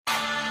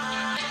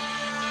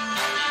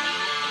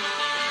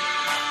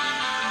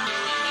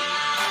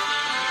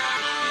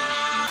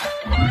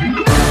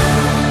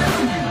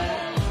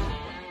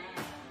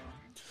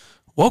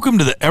Welcome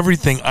to the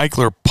Everything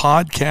Eichler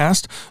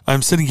podcast.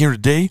 I'm sitting here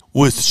today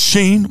with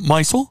Shane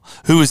Meisel,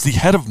 who is the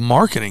head of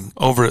marketing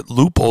over at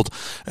Leupold.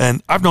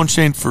 And I've known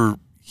Shane for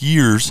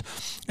years.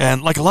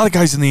 And like a lot of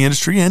guys in the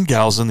industry and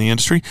gals in the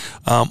industry,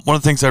 one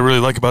of the things I really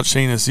like about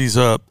Shane is he's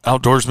a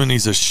outdoorsman.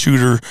 He's a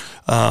shooter,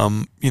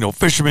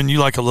 fisherman. You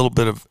like a little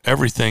bit of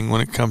everything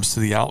when it comes to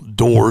the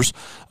outdoors.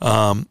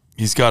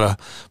 He's got a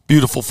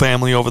beautiful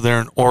family over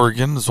there in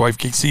Oregon, his wife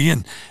Casey,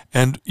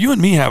 and you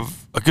and me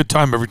have a good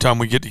time every time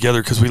we get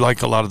together because we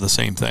like a lot of the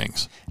same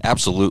things.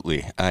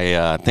 Absolutely.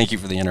 I thank you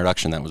for the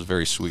introduction. That was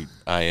very sweet.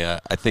 I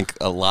think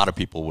a lot of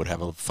people would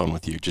have fun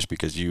with you just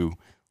because you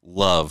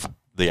love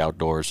the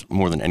outdoors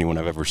more than anyone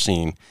I've ever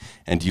seen,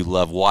 and you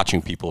love watching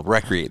people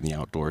recreate in the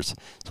outdoors.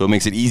 So it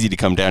makes it easy to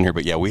come down here.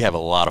 But yeah, we have a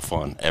lot of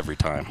fun every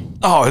time.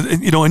 Oh,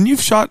 and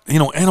you've shot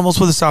animals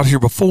with us out here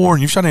before,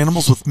 and you've shot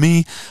animals with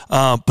me.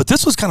 But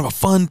this was kind of a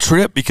fun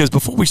trip because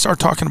before we start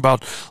talking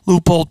about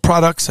Leupold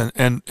products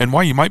and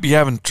why you might be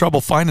having trouble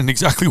finding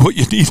exactly what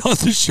you need on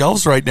the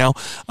shelves right now,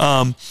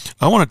 I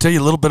want to tell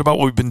you a little bit about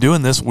what we've been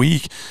doing this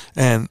week.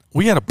 And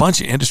we had a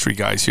bunch of industry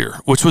guys here,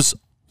 which was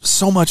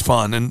so much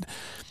fun. And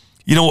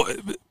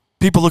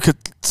people look at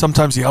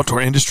sometimes the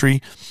outdoor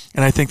industry,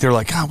 and I think they're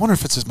like, I wonder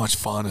if it's as much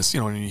fun as,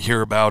 when you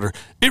hear about, or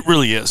it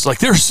really is. Like,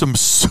 there's some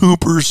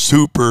super,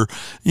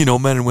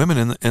 men and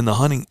women in the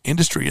hunting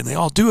industry, and they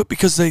all do it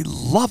because they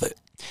love it.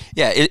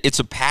 Yeah, it's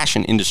a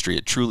passion industry.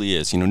 It truly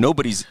is.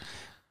 Nobody's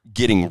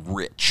getting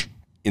rich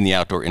in the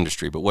outdoor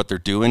industry, but what they're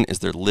doing is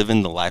they're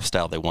living the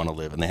lifestyle they want to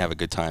live, and they have a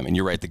good time. And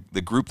you're right,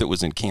 the group that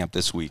was in camp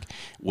this week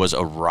was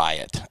a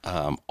riot.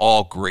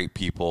 All great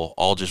people,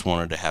 all just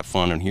wanted to have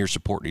fun and here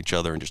supporting each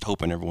other and just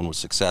hoping everyone was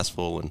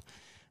successful. And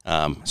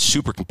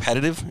super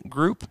competitive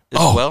group as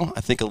well.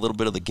 I think a little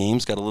bit of the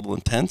games got a little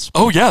intense.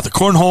 Oh yeah, the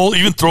cornhole,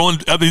 even throwing.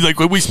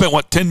 We spent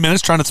 10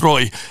 minutes trying to throw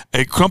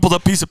a crumpled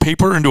up piece of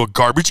paper into a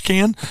garbage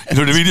can. You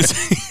know what I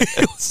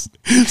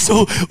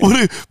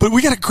mean? But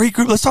we got a great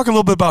group. Let's talk a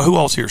little bit about who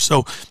else here.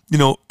 So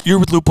you're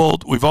with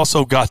Leupold. We've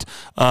also got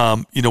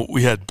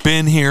we had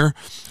Ben here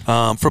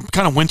from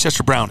kind of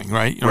Winchester Browning,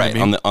 right? You know right,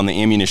 what I mean? on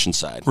the ammunition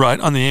side. Right,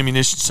 on the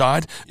ammunition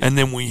side, and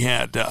then we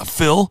had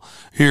Phil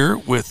here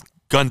with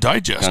Gun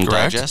Digest,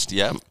 correct? Digest,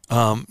 yeah.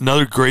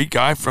 Another great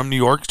guy from New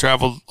York,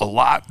 traveled a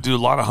lot, do a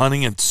lot of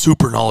hunting, and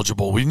super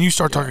knowledgeable. When you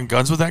start talking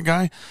guns with that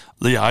guy,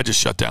 I just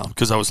shut down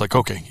because I was like,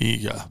 okay,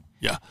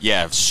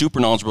 Yeah,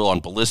 super knowledgeable on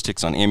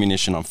ballistics, on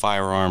ammunition, on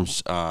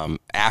firearms.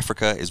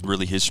 Africa is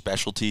really his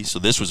specialty, so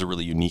this was a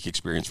really unique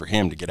experience for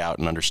him to get out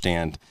and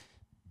understand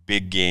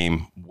big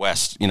game,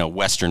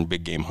 Western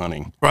big game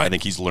hunting. Right. I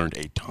think he's learned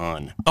a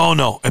ton. Oh,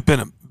 no, it's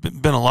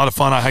been a lot of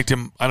fun. I hiked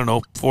him,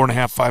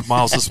 4.5, 5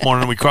 miles this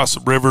morning, and we crossed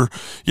the river.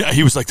 Yeah,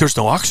 he was like, there's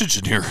no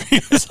oxygen here. He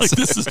was like,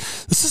 this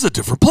is a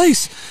different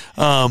place.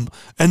 And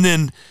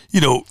then,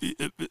 we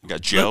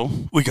got Joe.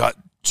 We got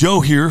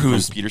Joe here,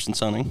 who's Peterson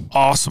Hunting.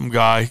 Awesome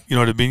guy. You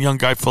know what I mean? Young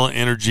guy full of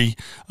energy.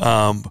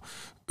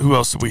 Who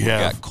else did we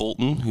have? We got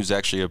Colton, who's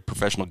actually a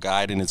professional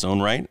guide in his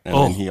own right. And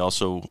then he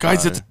also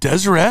guides at the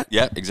Deseret.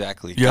 Yeah,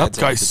 exactly. Yeah,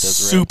 guy's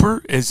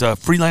super, is a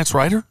freelance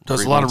writer,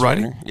 does a lot of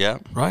writing. Yeah.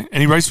 Right?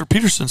 And he writes for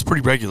Peterson's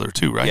pretty regular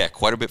too, right? Yeah,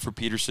 quite a bit for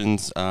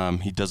Peterson's.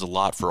 He does a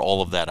lot for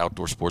all of that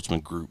Outdoor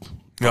Sportsman group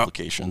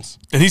publications.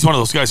 And he's one of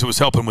those guys who was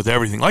helping with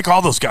everything. Like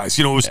all those guys,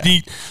 it was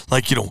neat.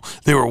 Like,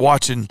 they were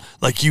watching,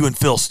 like you and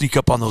Phil sneak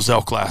up on those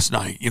elk last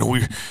night. We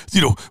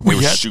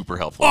were super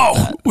helpful.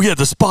 We had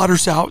the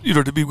spotters out,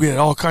 we had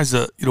all kinds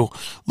of,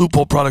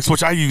 Leupold products,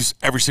 which I use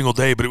every single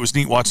day, but it was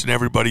neat watching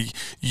everybody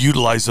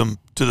utilize them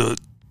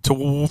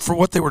for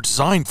what they were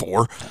designed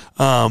for.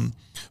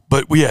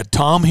 But we had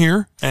Tom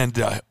here, and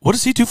what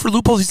does he do for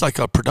Leupold? He's like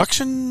a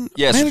production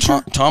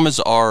manager? Tom is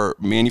our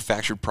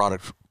manufactured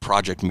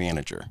project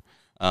manager.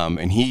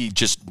 And he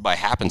just by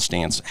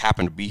happenstance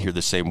happened to be here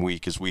the same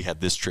week as we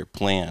had this trip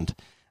planned.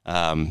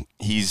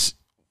 He's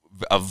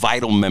a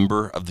vital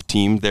member of the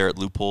team there at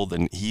Leupold,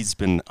 and he's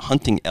been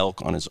hunting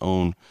elk on his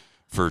own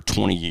for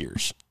 20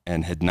 years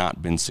and had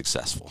not been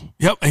successful.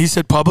 Yep, he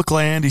said public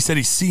land. He said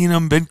he's seen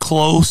them, been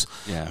close.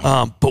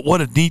 Yeah. But what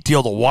a neat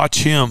deal to watch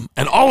him,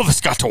 and all of us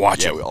got to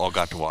watch him. Yeah, we all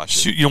got to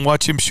watch it.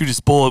 Watch him shoot his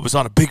bull. It was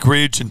on a big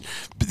ridge, and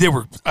they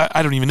were,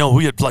 I don't even know,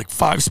 we had like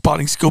 5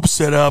 spotting scopes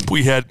set up.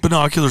 We had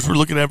binoculars. We're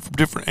looking at it from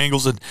different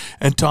angles,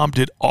 and Tom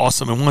did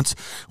awesome. And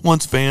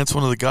once Vance,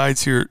 one of the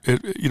guides here,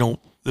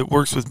 that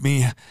works with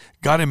me,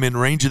 got him in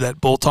range of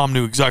that bull, Tom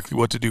knew exactly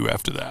what to do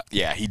after that.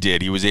 Yeah, he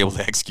did. He was able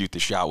to execute the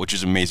shot, which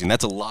is amazing.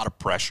 That's a lot of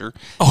pressure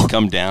to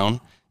come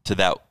down to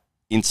that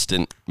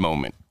instant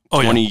moment.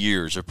 20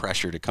 years of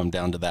pressure to come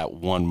down to that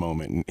one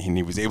moment, and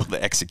he was able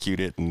to execute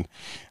it. And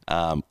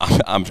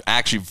I'm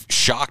actually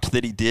shocked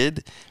that he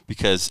did,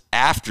 because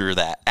after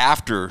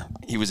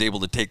he was able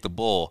to take the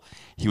bull,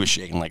 he was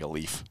shaking like a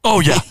leaf. Oh,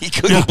 yeah. He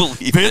couldn't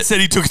believe Vance it. said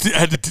he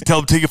had to tell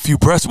him to take a few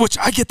breaths, which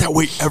I get that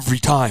way every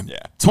time. Yeah.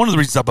 It's one of the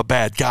reasons I'm a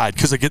bad guide,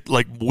 because I get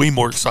like way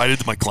more excited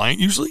than my client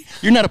usually.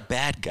 You're not a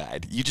bad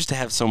guide. You just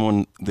have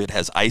someone that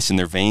has ice in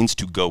their veins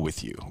to go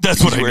with you.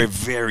 That's what I You're need. a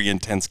very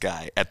intense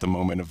guy at the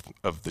moment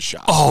of the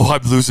shot. Oh,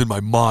 I'm losing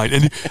my mind.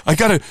 And I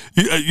got to,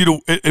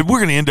 and we're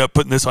going to end up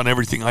putting this on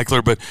everything,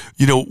 Eichler, but,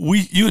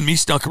 you and me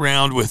stuck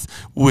around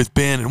with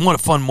Ben, and what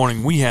a fun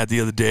morning we had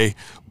the other day.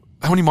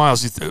 How many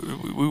miles?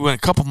 We went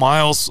a couple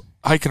miles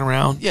hiking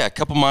around. Yeah, a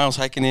couple miles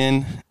hiking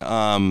in.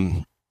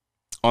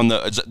 On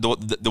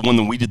the one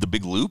that we did the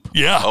big loop.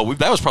 Yeah. Oh,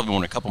 that was probably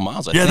only a couple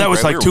miles. I Yeah, think, that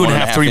was right? like We were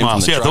 2.5, 3 in from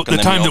miles. Yeah, truck, the and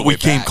then time all that the we way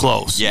came back.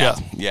 close.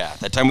 Yeah.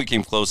 That time we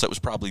came close, that was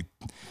probably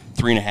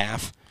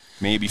 3.5,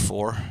 maybe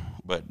 4.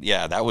 But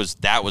yeah, that was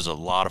a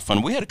lot of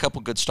fun. We had a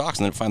couple good stalks,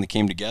 and then it finally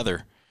came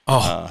together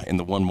in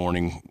the one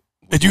morning.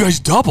 And you guys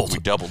doubled. We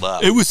doubled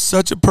up. It was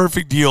such a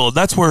perfect deal. And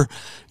that's where,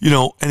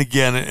 and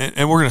again,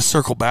 and we're going to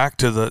circle back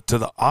to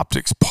the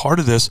optics part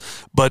of this,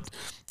 but,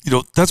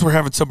 that's where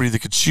having somebody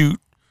that could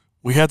shoot.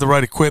 We had the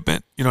right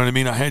equipment. You know what I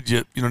mean? I had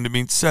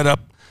set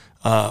up.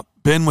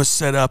 Ben was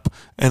set up,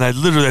 and I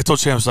told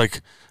Shane, I was like,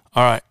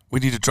 all right,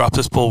 we need to drop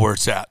this bull where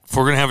it's at. If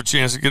we're going to have a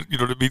chance to get,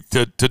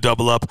 to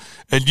double up,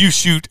 and you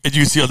shoot, and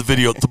you see on the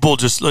video, the bull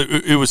just,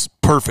 it was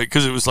perfect,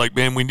 because it was like,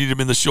 man, we need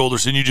him in the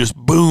shoulders, and you just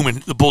boom,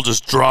 and the bull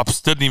just drops,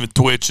 doesn't even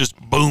twitch, just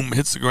boom,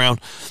 hits the ground.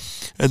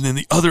 And then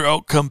the other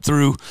elk come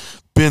through,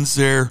 Ben's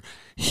there.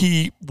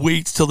 He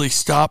waits till they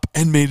stop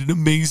and made an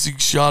amazing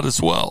shot as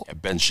well. Yeah,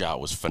 Ben's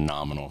shot was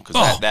phenomenal,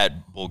 because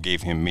that bull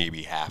gave him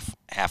maybe half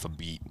a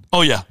beat.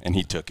 Oh, yeah. And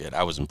he took it.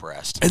 I was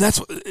impressed. And that's,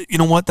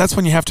 what? That's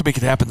when you have to make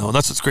it happen, though.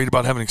 That's what's great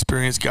about having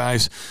experienced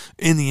guys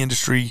in the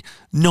industry,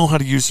 know how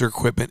to use their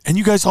equipment. And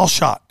you guys all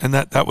shot, and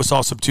that was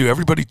awesome, too.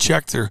 Everybody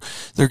checked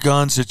their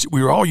guns.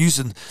 We were all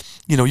using,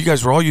 you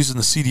guys were all using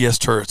the CDS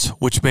turrets,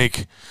 which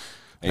make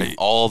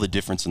all the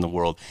difference in the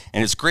world.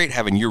 And it's great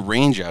having your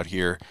range out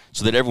here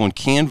so that everyone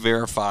can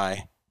verify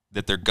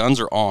that their guns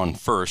are on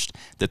first,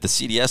 that the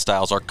CDS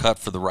dials are cut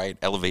for the right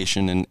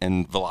elevation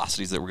and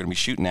velocities that we're going to be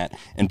shooting at,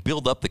 and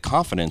build up the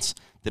confidence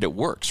that it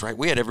works, right?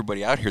 We had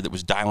everybody out here that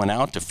was dialing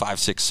out to 500,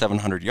 600,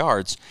 700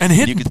 yards. And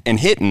hitting.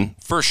 And hitting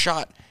first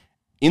shot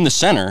in the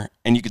center,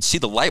 and you could see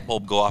the light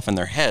bulb go off in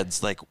their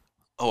heads like,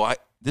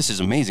 this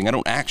is amazing. I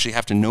don't actually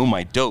have to know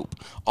my dope.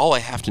 All I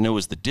have to know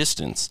is the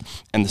distance,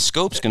 and the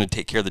scope's going to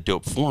take care of the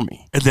dope for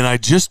me. And then I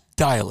just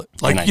dial it.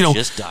 Like,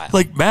 just dial it.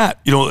 Like Matt,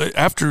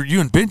 after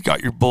you and Ben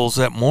got your bulls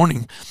that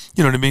morning,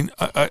 you know what I mean?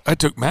 I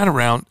took Matt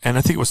around, and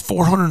I think it was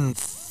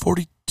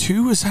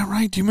 442. Is that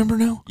right? Do you remember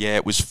now? Yeah,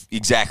 it was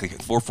exactly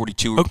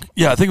 442. Okay,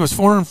 yeah, I think it was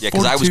 442. Yeah,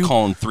 because I was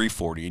calling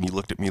 340, and you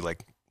looked at me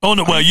like, oh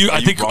no! Well,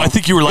 I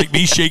think you were like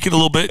me, shaking a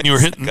little bit, and you were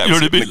hitting. You know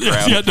what I mean?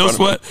 Yeah, no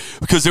sweat,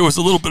 because there was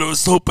a little bit of a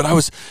slope. But I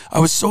was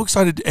so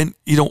excited, and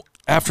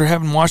after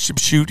having watched him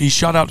shoot, he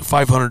shot out to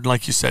 500, and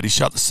like you said, he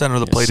shot the center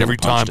of the plate every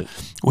time.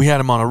 We had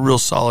him on a real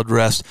solid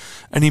rest,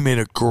 and he made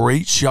a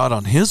great shot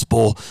on his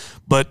bull.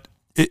 But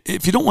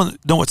if you don't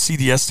want to know what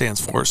CDS stands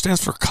for, it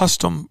stands for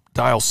Custom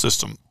Dial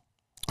System,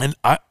 and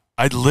I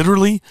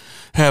literally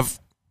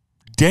have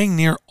dang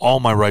near all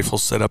my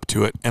rifles set up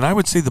to it, and I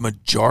would say the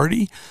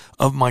majority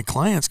of my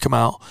clients come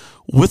out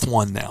with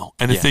one now.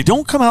 And if they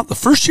don't come out the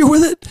first year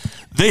with it,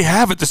 they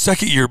have it the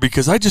second year,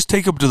 because I just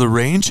take them to the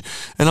range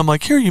and I'm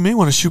like, here, you may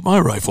want to shoot my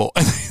rifle.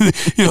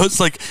 It's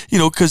like,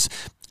 because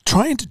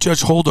trying to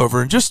judge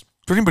holdover, and just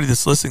for anybody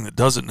that's listening that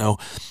doesn't know,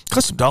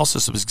 Custom Dial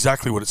System is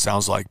exactly what it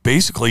sounds like.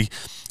 Basically,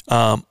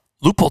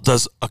 Leupold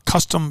does a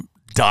custom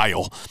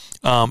dial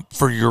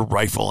for your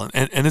rifle,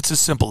 and it's as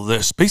simple as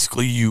this.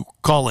 Basically, you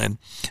call in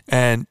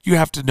and you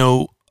have to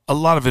know a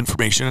lot of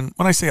information. And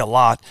when I say a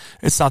lot,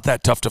 it's not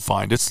that tough to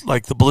find. It's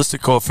like the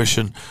ballistic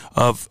coefficient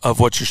of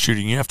what you're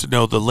shooting. You have to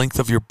know the length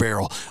of your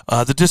barrel,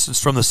 the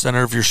distance from the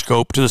center of your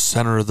scope to the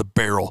center of the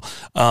barrel,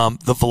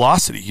 the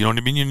velocity. You know what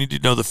I mean? You need to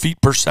know the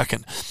feet per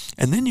second.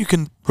 And then you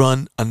can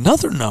run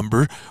another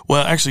number,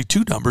 well, actually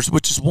two numbers,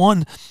 which is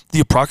one, the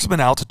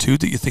approximate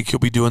altitude that you think you'll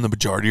be doing the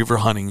majority of your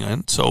hunting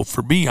in. So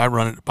for me, I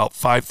run it about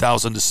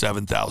 5,000 to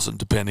 7,000,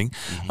 depending.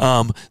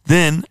 Mm-hmm.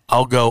 Then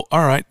I'll go,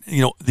 all right,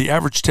 the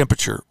average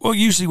temperature. Well,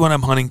 usually when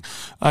I'm hunting,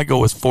 I go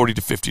with 40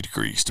 to 50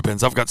 degrees.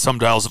 Depends. I've got some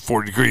dials at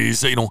 40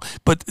 degrees,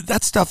 but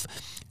that stuff,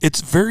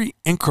 it's very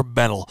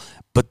incremental.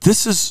 But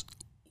this is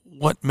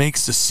what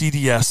makes the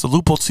CDS, the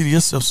Leupold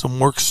CDS system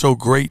work so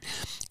great,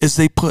 is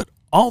they put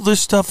all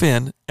this stuff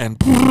in and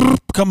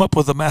come up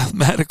with a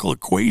mathematical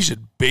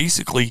equation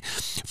basically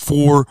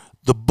for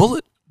the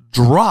bullet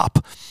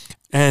drop.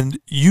 And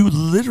you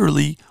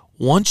literally,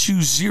 once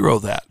you zero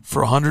that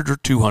for 100 or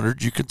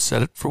 200, you can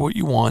set it for what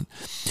you want.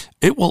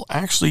 It will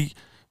actually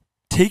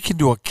take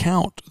into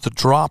account the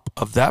drop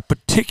of that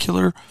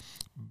particular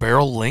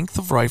barrel length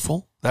of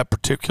rifle, that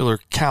particular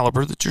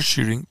caliber that you're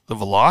shooting, the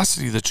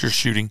velocity that you're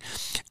shooting,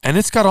 and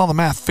it's got all the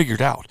math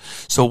figured out.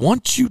 So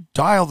once you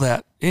dial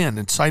that in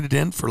and sight it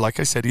in for, like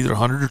I said, either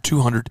 100 or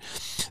 200,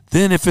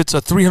 then if it's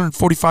a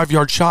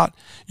 345-yard shot,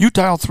 you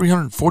dial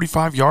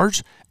 345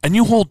 yards and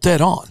you hold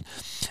dead on.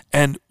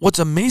 And what's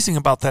amazing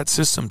about that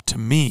system to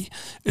me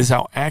is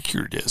how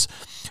accurate it is.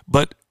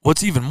 But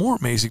what's even more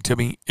amazing to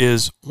me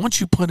is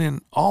once you put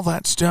in all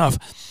that stuff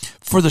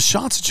for the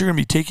shots that you're going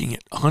to be taking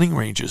at hunting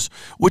ranges,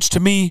 which to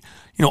me,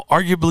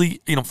 arguably,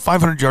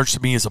 500 yards to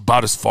me is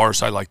about as far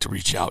as I like to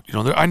reach out.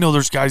 I know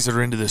there's guys that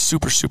are into this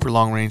super, super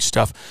long range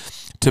stuff.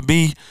 To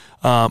me,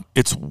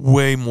 it's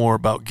way more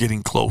about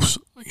getting close.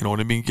 You know what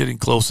I mean? Getting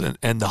close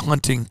and the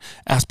hunting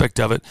aspect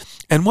of it.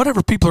 And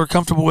whatever people are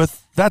comfortable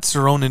with, that's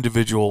their own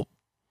individual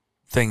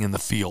thing in the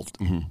field,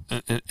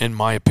 in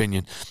my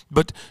opinion.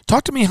 But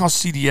talk to me how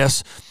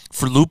CDS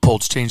for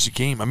Leupold's changed the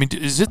game. I mean,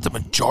 is it the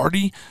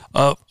majority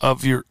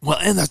of your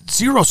and the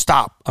zero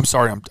stop? I'm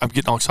sorry, I'm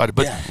getting all excited,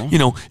 but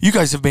you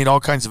guys have made all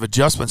kinds of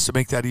adjustments to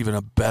make that even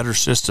a better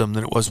system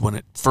than it was when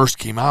it first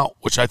came out,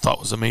 which I thought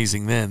was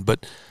amazing then.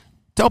 But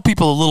tell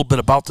people a little bit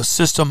about the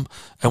system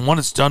and what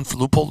it's done for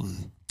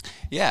Leupold.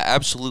 Yeah,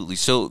 absolutely.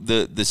 So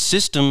the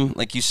system,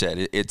 like you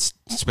said, it's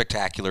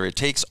spectacular. It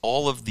takes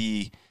all of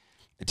the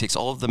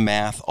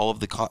math, all of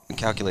the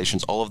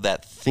calculations, all of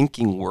that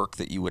thinking work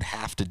that you would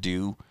have to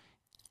do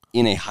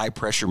in a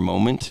high-pressure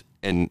moment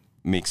and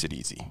makes it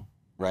easy,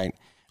 right?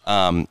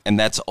 And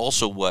that's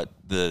also what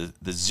the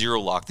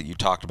zero lock that you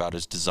talked about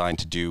is designed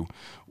to do,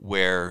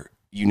 where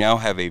you now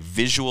have a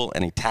visual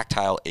and a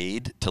tactile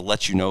aid to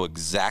let you know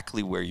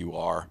exactly where you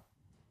are,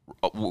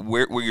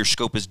 where your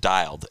scope is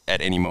dialed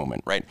at any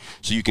moment, right?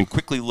 So you can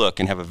quickly look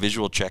and have a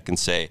visual check and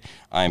say,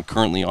 I'm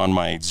currently on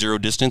my zero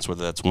distance,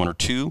 whether that's 1 or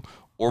 2,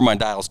 or my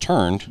dial's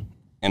turned,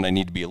 and I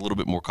need to be a little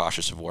bit more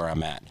cautious of where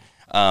I'm at.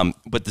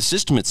 But the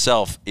system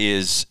itself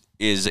is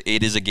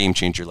a game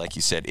changer, like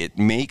you said. It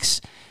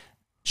makes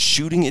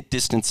shooting at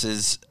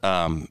distances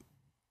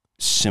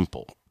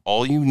simple.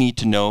 All you need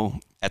to know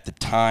at the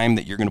time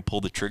that you're going to pull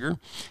the trigger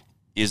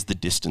is the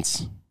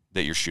distance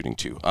that you're shooting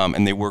to.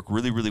 And they work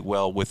really, really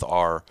well with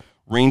our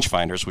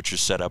rangefinders, which is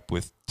set up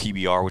with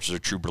TBR, which is a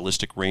true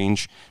ballistic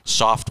range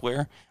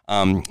software.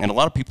 And a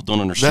lot of people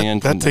don't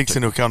understand. That takes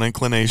into account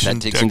inclination,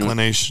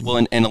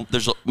 declination. And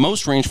there's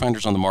most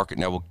rangefinders on the market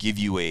now will give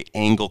you a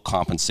angle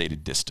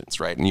compensated distance,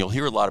 right? And you'll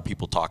hear a lot of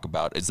people talk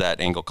about, is that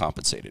angle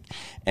compensated?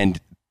 And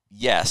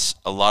yes,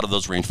 a lot of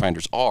those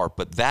rangefinders are,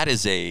 but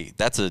that's a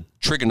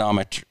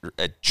trigonometric,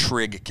 a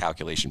trig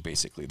calculation,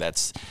 basically.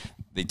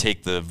 They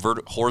take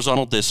the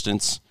horizontal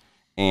distance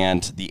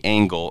and the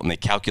angle, and they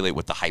calculate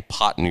what the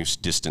hypotenuse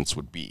distance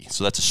would be.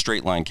 So that's a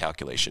straight line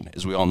calculation.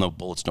 As we all know,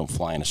 bullets don't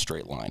fly in a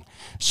straight line.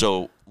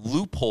 So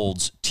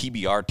Leupold's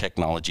TBR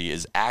technology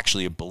is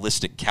actually a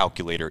ballistic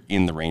calculator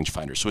in the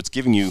rangefinder. So it's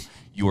giving you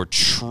your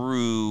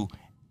true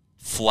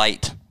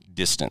flight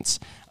distance.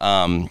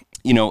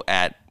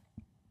 At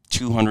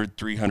 200,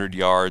 300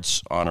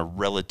 yards on a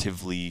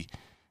relatively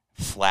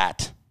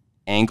flat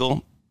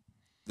angle,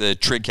 the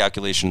trig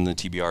calculation in the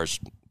TBR is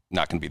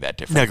not going to be that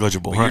different.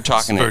 Negligible.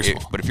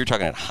 But if you're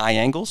talking at high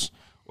angles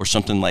or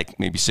something like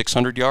maybe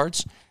 600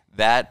 yards,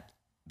 that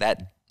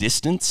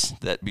distance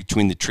that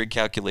between the trig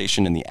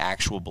calculation and the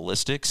actual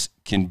ballistics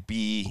can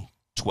be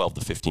 12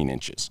 to 15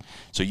 inches.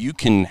 So you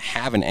can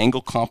have an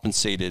angle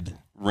compensated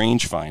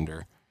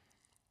rangefinder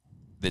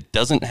that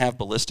doesn't have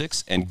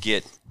ballistics and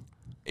get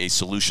a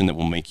solution that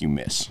will make you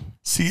miss.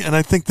 See, and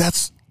I think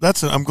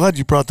I'm glad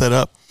you brought that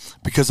up,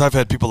 because I've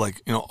had people like,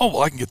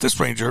 I can get this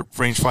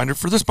rangefinder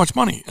for this much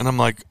money. And I'm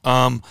like,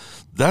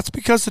 that's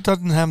because it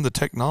doesn't have the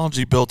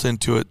technology built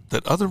into it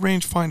that other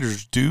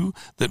rangefinders do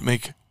that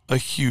make a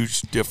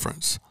huge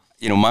difference.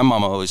 My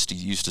mama always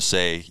used to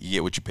say, you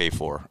get what you pay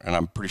for. And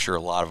I'm pretty sure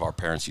a lot of our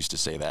parents used to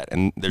say that.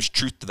 And there's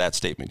truth to that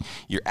statement.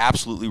 You're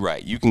absolutely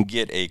right. You can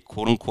get a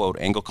quote-unquote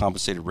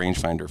angle-compensated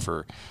rangefinder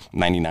for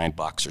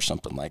 $99 or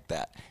something like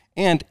that.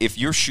 And if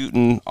you're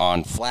shooting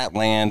on flat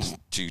land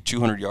to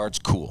 200 yards,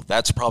 cool.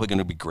 That's probably going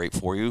to be great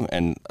for you,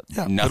 and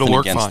nothing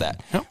against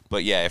that. Yep.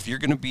 But yeah, if you're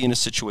going to be in a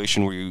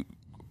situation where you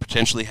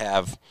potentially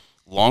have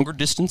longer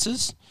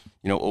distances,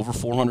 over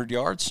 400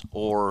 yards,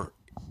 or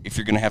if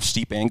you're going to have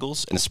steep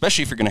angles, and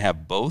especially if you're going to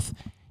have both,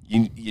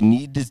 you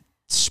need to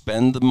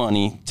spend the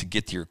money to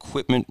get your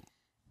equipment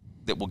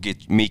that will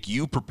make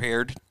you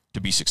prepared to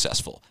be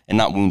successful and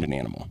not wound an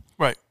animal.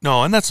 Right.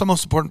 No, and that's the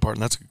most important part,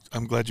 and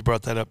I'm glad you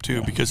brought that up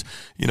too, because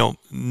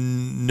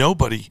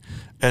nobody,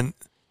 and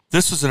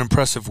this was an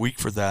impressive week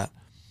for that.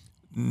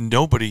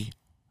 Nobody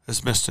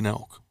has missed an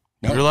elk.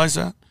 No. You realize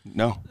that?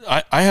 No.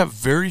 I have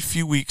very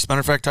few weeks. Matter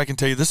of fact, I can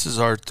tell you this is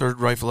our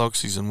third rifle elk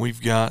season.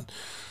 We've got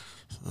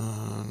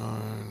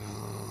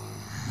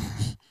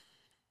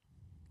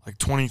like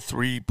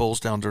 23 bulls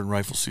down during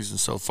rifle season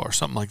so far,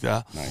 something like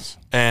that. Nice.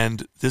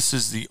 And this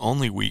is the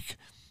only week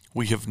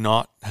we have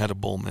not had a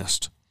bull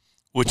missed,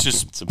 which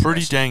is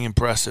pretty dang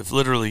impressive.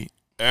 Literally,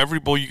 every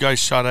bull you guys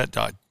shot at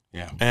died.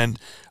 Yeah. And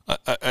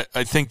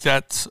I think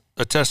that's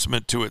a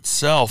testament to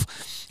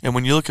itself. And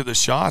when you look at the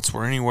shots,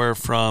 we're anywhere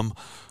from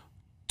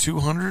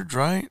 200,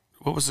 right?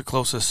 What was the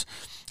closest?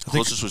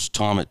 Closest was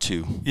Tom at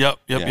 2.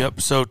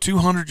 Yep. So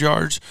 200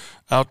 yards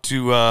out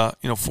to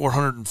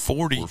 440.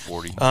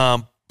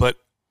 440. But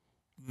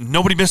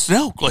nobody missed an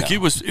elk. Like, it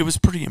was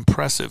pretty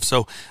impressive.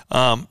 So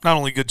not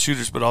only good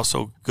shooters, but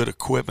also good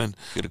equipment.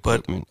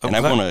 And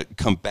I want to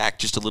come back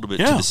just a little bit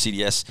to the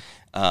CDS.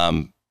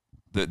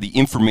 The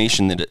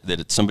information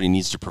that somebody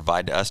needs to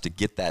provide to us to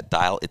get that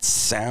dial. It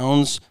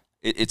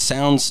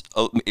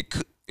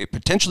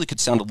potentially could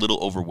sound a little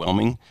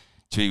overwhelming.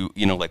 To,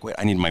 like, wait,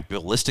 I need my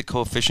ballistic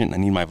coefficient, I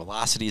need my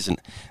velocities, and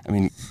I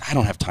mean, I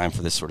don't have time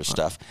for this sort of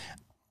stuff.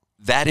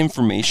 That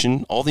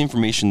information, all the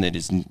information that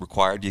is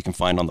required, you can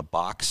find on the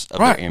box of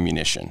their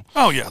ammunition.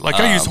 Oh, yeah. Like,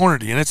 I use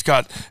Hornady, and it's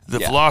got the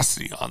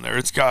velocity on there.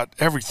 It's got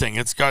everything.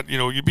 It's got,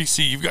 your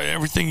BC. You've got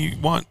everything you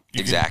want.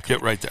 You can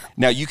get right there.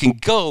 Now, you can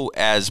go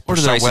as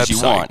precise as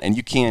you want, and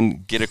you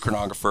can get a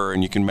chronographer,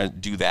 and you can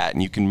do that,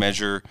 and you can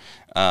measure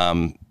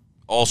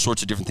all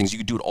sorts of different things. You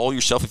can do it all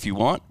yourself if you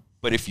want,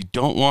 but if you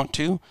don't want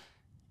to,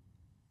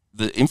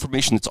 the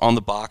information that's on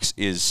the box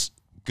is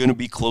going to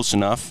be close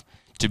enough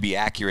to be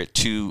accurate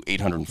to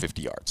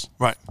 850 yards,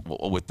 right?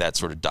 With that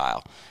sort of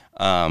dial.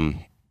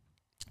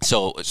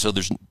 So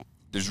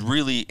there's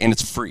really, and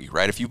it's free,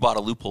 right? If you bought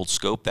a Leupold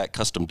scope, that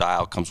custom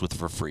dial comes with it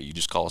for free. You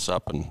just call us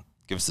up and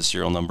give us the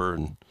serial number,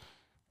 and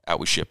out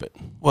we ship it.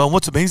 Well,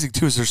 what's amazing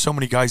too is there's so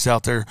many guys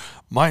out there.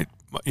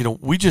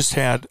 We just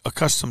had a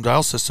custom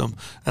dial system,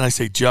 and I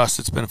say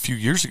it's been a few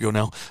years ago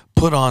now,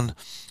 put on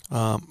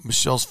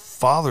Michelle's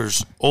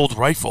father's old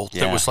rifle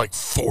that was like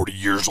 40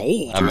 years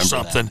old or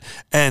something. That.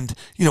 And,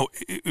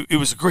 it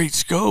was a great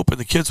scope, and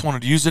the kids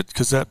wanted to use it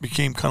because that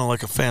became kind of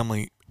like a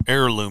family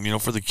heirloom,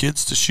 for the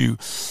kids to shoot.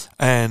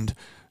 And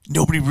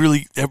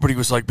everybody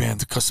was like, man,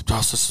 the custom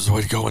dial system is the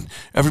way to go. And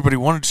everybody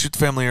wanted to shoot the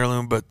family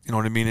heirloom, but you know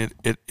what I mean?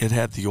 It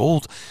had the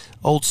old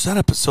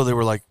setup. And so they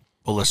were like,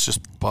 well, let's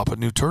just pop a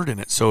new turret in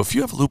it. So if you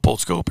have a Leupold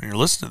scope and you're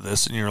listening to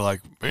this and you're like,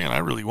 man, I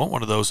really want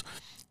one of those,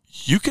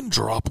 you can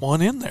drop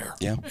one in there.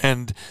 Yeah.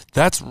 And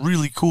that's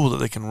really cool that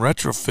they can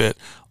retrofit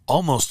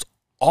almost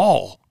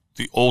all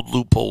the old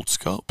Leupold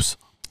scopes.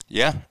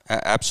 Yeah,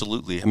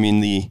 absolutely. I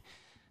mean,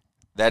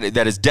 that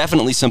is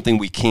definitely something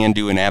we can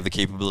do and have the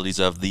capabilities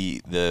of.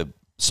 The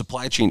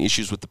supply chain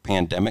issues with the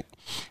pandemic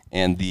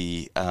and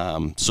the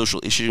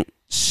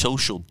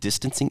social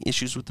distancing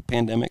issues with the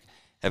pandemic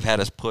have had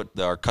us put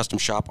our custom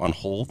shop on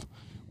hold,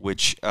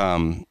 which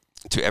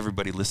to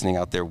everybody listening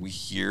out there, we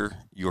hear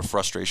your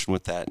frustration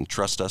with that, and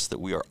trust us that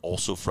we are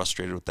also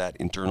frustrated with that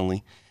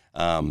internally.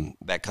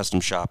 That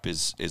custom shop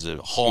is a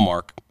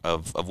hallmark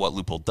of what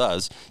Leupold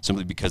does,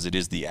 simply because it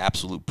is the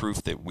absolute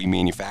proof that we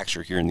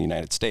manufacture here in the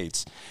United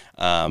States.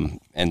 And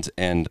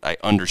I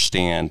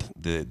understand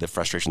the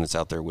frustration that's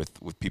out there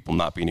with people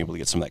not being able to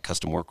get some of that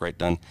custom work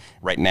done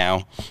right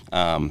now.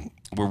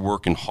 We're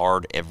working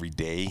hard every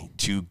day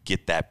to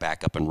get that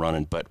back up and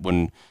running. But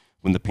when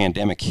the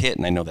pandemic hit,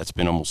 and I know that's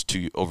been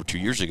over 2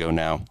 years ago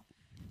now,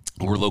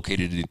 we're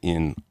located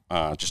in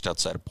just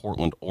outside of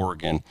Portland,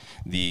 Oregon.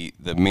 The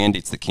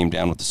mandates that came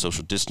down with the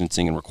social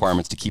distancing and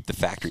requirements to keep the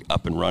factory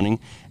up and running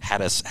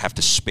had us have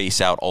to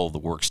space out all of the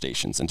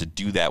workstations. And to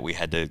do that, we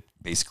had to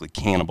basically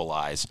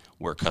cannibalize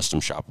where Custom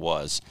Shop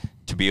was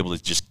to be able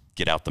to just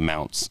get out the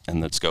mounts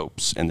and the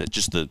scopes and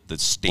the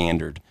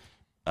standard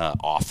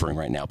offering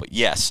right now. But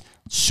yes,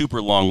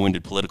 super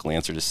long-winded political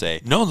answer to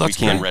say, no, that's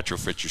we can great.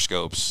 Retrofit your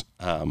scopes.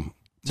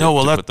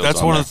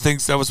 That's one of the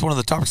things. That was one of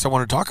the topics I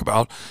wanted to talk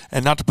about,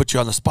 and not to put you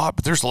on the spot,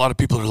 but there's a lot of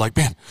people that are like,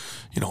 man,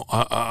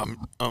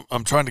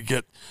 I'm trying to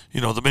get,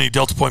 the mini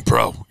Delta Point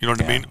Pro, you know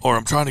what I mean? Or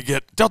I'm trying to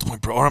get Delta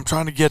Point Pro, or I'm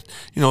trying to get,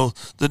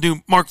 the new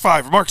Mark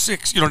 5 or Mark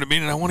 6, you know what I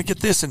mean? And I want to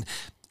get this, and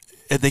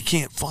they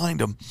can't find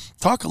them.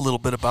 Talk a little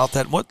bit about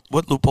that, and what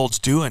Leupold's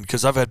doing,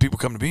 because I've had people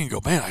come to me and go,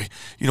 man,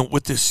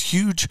 with this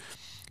huge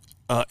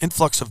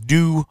influx of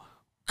new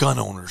gun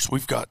owners,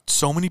 we've got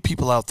so many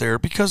people out there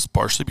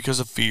partially because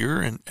of fear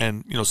and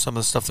some of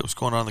the stuff that was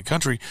going on in the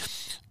country.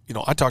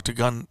 I talk to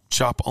gun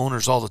shop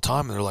owners all the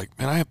time, and they're like,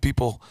 man, I have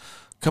people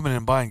coming in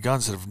and buying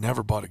guns that have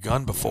never bought a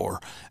gun before.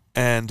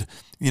 And,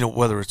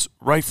 whether it's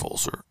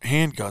rifles or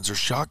handguns or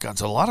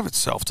shotguns, a lot of it's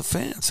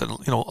self-defense. And,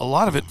 a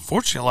lot of it,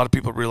 fortunately, a lot of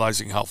people are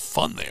realizing how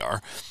fun they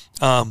are.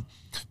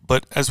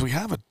 But as we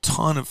have a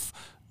ton of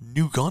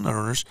new gun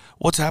owners,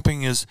 what's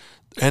happening is,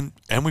 and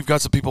we've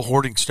got some people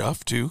hoarding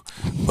stuff too,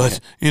 but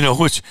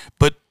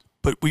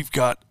but we've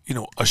got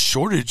a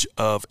shortage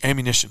of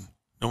ammunition,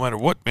 no matter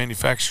what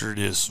manufacturer it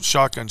is,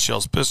 shotgun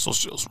shells, pistol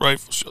shells,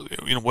 rifle shells,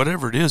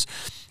 whatever it is.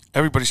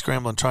 Everybody's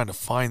scrambling trying to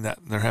find that,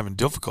 and they're having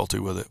difficulty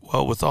with it.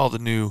 Well, with all the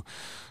new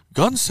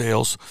gun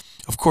sales,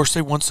 of course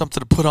they want something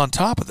to put on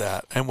top of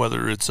that, and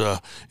whether it's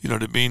the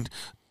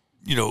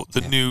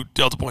new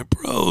Delta Point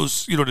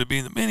Pros,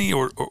 the Mini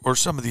or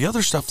some of the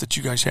other stuff that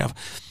you guys have,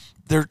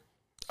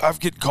 I've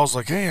getting calls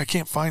like, hey, I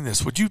can't find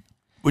this. Would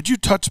you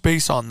touch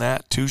base on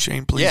that too,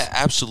 Shane, please? Yeah,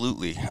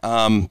 absolutely.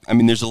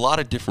 There's a lot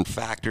of different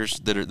factors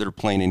that are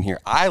playing in here.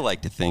 I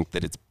like to think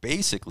that it's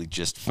basically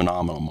just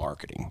phenomenal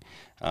marketing.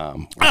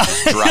 which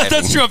is driving,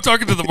 That's true. I'm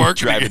talking to the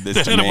marketing. driving this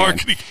the head of demand.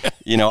 marketing.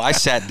 You know, I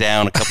sat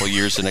down a couple of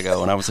years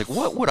ago and I was like,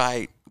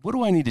 what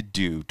do I need to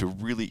do to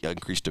really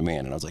increase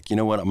demand? And I was like, you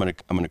know what? I'm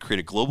gonna create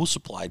a global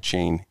supply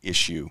chain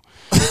issue,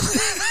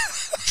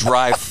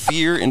 drive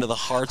fear into the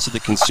hearts of the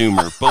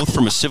consumer, both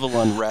from a civil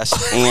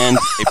unrest and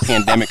a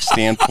pandemic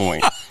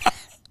standpoint.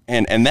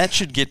 And that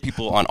should get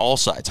people on all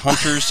sides,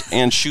 hunters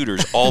and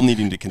shooters, all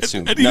needing to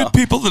consume. And even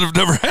people that have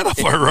never had a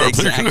firearm.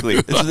 Exactly.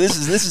 So this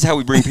is how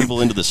we bring people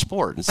into the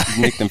sport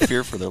and make them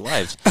fear for their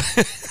lives.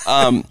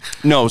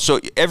 No, so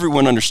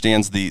everyone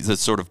understands the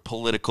sort of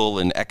political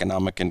and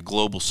economic and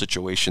global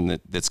situation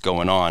that's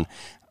going on.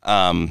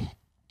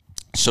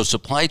 So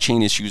supply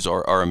chain issues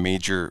are a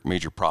major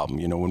problem.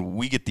 You know, when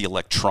we get the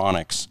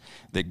electronics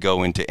that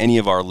go into any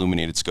of our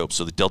illuminated scopes,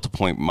 so the Delta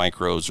Point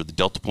Micros or the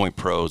Delta Point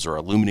Pros or our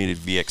illuminated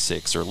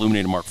VX6 or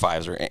illuminated Mark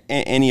Vs or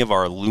any of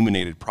our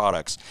illuminated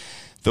products,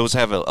 those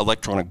have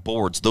electronic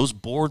boards. Those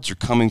boards are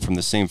coming from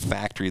the same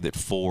factory that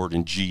Ford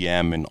and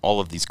GM and all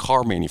of these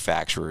car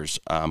manufacturers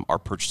are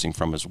purchasing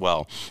from as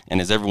well.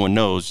 And as everyone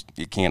knows,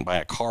 you can't buy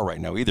a car right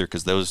now either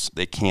because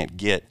they can't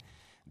get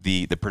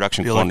the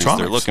production quantities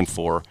they're looking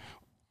for.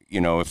 You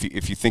know,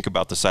 if you think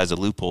about the size of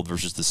Leupold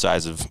versus the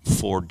size of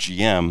Ford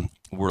GM,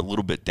 we're a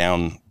little bit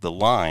down the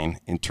line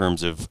in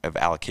terms of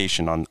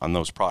allocation on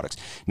those products.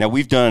 Now,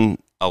 we've done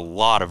a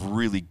lot of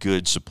really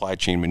good supply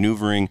chain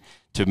maneuvering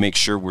to make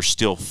sure we're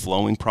still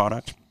flowing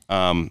product.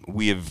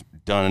 We have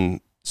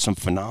done some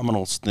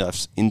phenomenal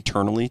stuff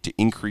internally to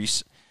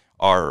increase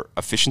our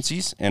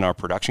efficiencies and our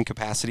production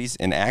capacities.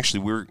 And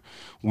actually,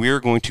 we're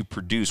going to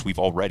produce, we've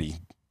already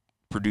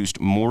produced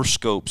more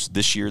scopes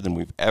this year than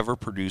we've ever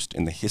produced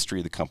in the history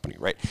of the company,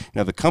 right?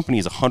 Now, the company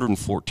is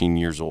 114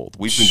 years old.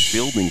 We've been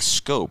building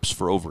scopes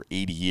for over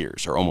 80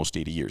 years, or almost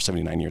 80 years,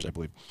 79 years, I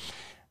believe.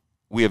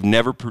 We have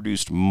never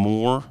produced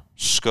more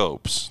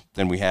scopes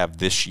than we have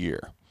this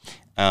year.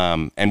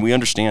 And we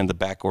understand the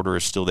back order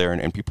is still there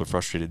and people are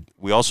frustrated.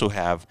 We also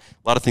have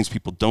a lot of things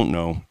people don't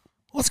know.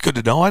 Well, that's good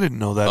to know. I didn't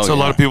know that. A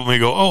lot of people may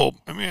go, "Oh,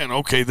 man,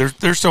 okay,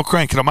 they're still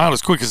cranking them out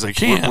as quick as they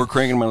can." We're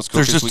cranking them out as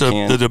quick as we can.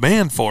 There's just the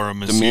demand for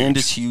them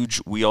is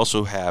huge. We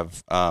also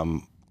have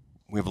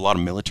we have a lot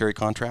of military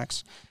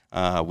contracts.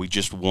 We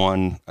just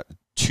won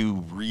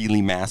 2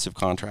 really massive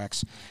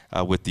contracts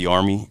with the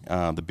Army,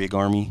 the big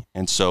Army,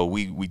 and so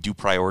we do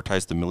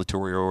prioritize the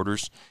military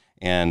orders,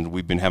 and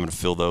we've been having to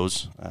fill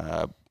those.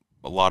 A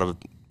lot of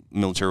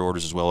military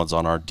orders as well as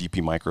on our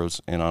DP Micros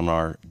and on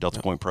our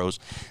Delta Point Pros.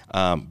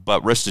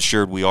 But rest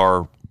assured, we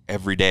are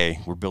every day.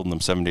 We're building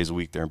them 7 days a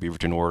week there in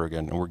Beaverton,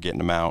 Oregon, and we're getting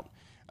them out.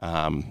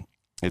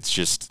 It's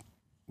just,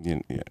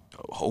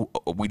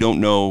 we don't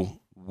know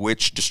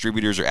which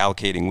distributors are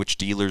allocating which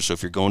dealers. So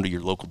if you're going to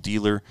your local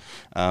dealer,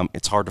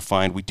 it's hard to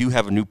find. We do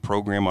have a new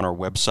program on our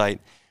website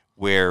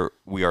where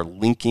we are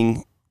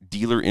linking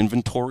dealer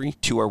inventory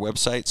to our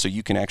website. So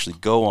you can actually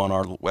go on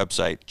our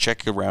website,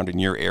 check around in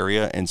your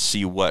area and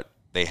see what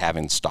they have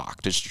in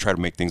stock, just to try to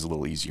make things a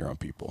little easier on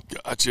people.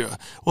 Gotcha.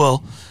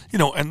 Well,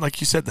 and like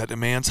you said, that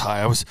demand's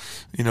high. I was,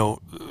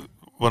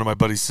 one of my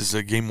buddies is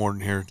a game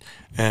warden here,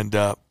 and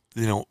I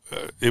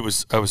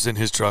was in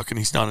his truck, and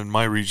he's not in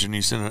my region.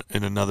 He's in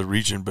another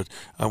region, but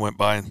I went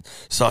by and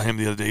saw him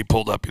the other day. He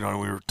pulled up, and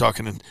we were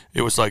talking, and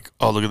it was like,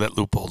 oh, look at that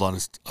Leupold on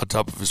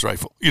top of his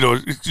rifle.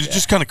 It's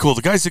just kind of cool.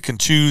 The guys that can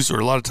choose, or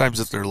a lot of times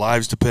that their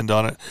lives depend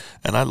on it,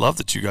 and I love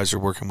that you guys are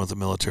working with the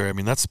military. I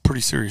mean, that's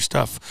pretty serious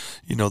stuff,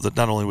 that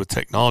not only with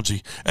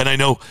technology. And I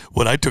know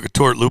when I took a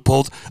tour at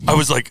Leupold, I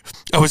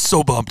was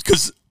so bummed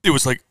because it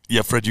was like,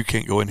 yeah, Fred, you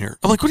can't go in here.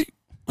 I'm like, what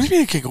do you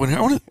mean I can't go in here?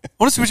 I want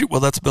to see what well,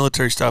 that's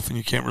military stuff, and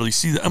you can't really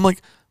see that. I'm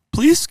like,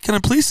 please, can I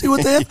please see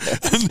what they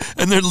have?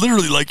 and they're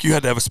literally like, you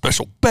had to have a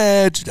special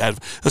badge, you'd have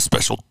a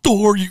special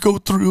door you go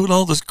through, and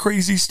all this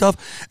crazy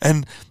stuff.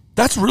 And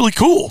that's really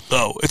cool,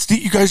 though. It's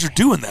neat you guys are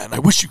doing that, and I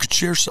wish you could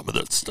share some of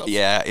that stuff.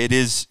 Yeah, it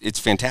is. It's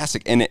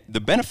fantastic. And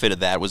the benefit of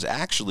that was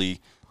actually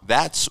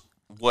that's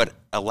what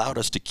allowed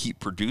us to keep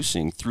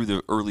producing through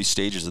the early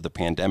stages of the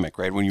pandemic,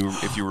 right?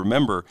 If you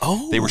remember,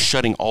 they were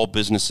shutting all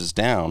businesses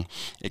down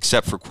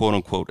except for quote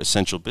unquote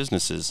essential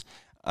businesses.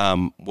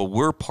 Well,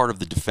 we're part of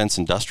the defense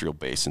industrial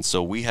base, and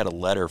so we had a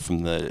letter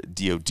from the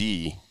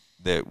DoD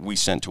that we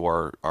sent to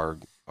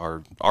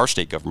our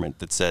state government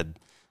that said,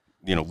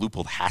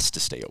 Leupold has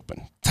to stay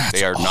open.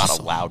 They are not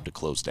allowed to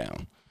close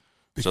down.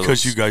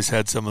 Because you guys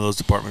had some of those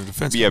Department of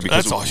Defense. Yeah,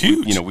 because that's all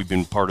huge. We've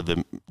been part of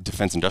the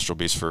defense industrial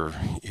base for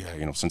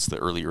since the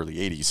early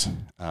 80s.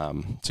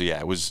 So yeah,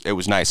 it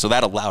was nice. So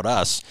that allowed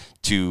us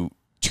to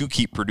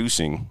keep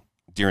producing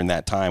during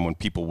that time when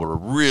people were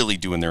really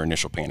doing their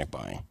initial panic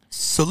buying.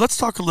 So let's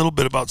talk a little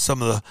bit about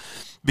some of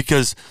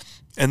because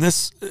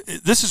this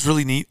is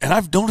really neat, and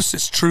I've noticed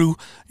it's true.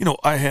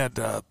 I had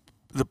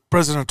the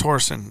president of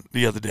Torsen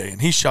the other day,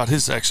 and he shot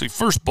his actually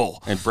first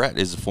bull. And Brett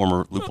is a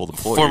former Leupold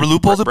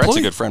employee. Brett's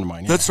a good friend of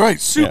mine. Yeah. That's right,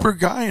 super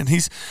guy, and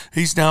he's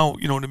now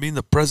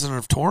the president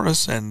of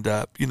Taurus, and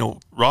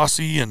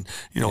Rossi, and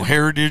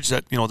Heritage.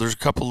 That there's a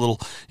couple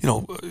little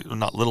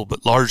not little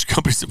but large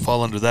companies that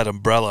fall under that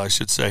umbrella, I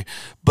should say.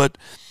 But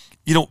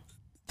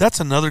that's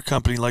another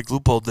company like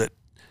Leupold that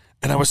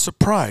And I was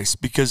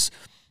surprised because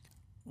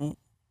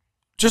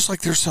just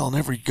like they're selling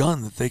every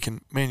gun that they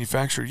can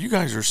manufacture, you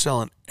guys are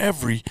selling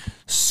every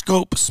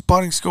scope,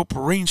 spotting scope,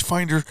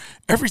 rangefinder,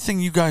 everything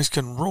you guys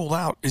can roll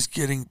out is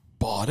getting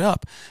bought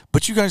up.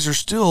 But you guys are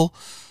still,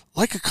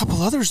 like a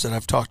couple others that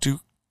I've talked to,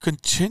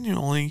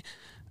 continually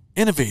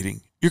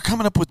innovating. You're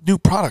coming up with new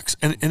products.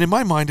 And in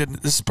my mind, and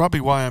this is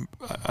probably why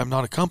I'm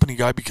not a company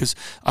guy, because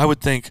I would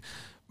think,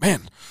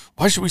 man,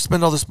 why should we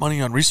spend all this money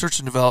on research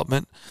and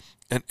development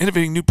and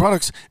innovating new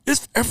products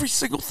if every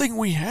single thing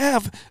we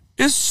have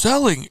is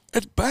selling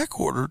and back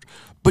ordered?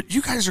 But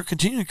you guys are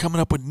continuing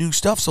coming up with new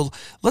stuff. So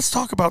let's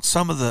talk about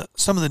some of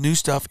the new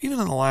stuff, even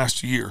in the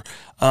last year,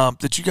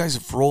 that you guys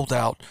have rolled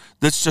out.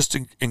 That's just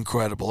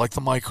incredible, like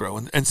the micro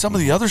and some of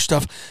the other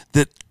stuff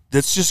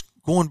that's just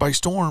going by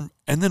storm.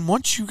 And then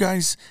once you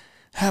guys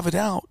have it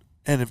out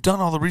and have done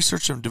all the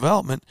research and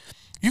development,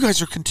 you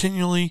guys are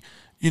continually,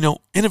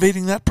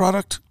 innovating that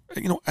product,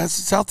 as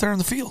it's out there in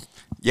the field.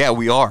 Yeah,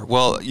 we are.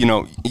 Well,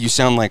 you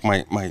sound like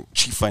my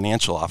chief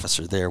financial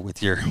officer there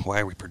with your, why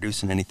are we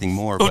producing anything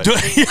more? But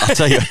I'll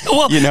tell you,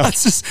 well,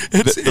 that's just,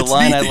 the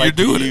line I like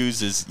to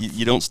use is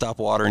you don't stop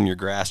watering your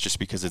grass just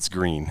because it's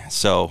green.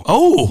 So,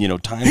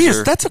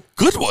 times that's a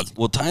good one.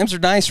 Well, times are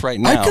nice right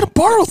now. I'm going to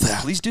borrow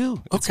that. Please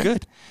do. It's okay.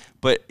 Good.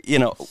 But,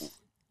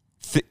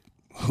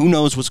 who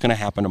knows what's going to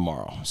happen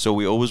tomorrow? So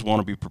we always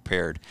want to be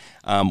prepared.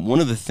 One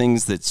of the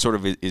things that sort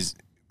of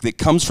that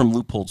comes from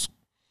Leupold's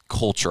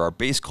culture, our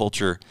base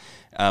culture,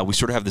 we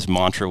sort of have this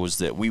mantra was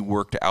that we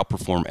work to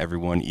outperform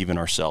everyone, even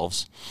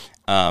ourselves.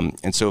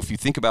 And so if you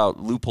think about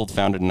Leupold,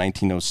 founded in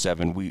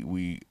 1907,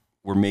 we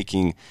were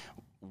making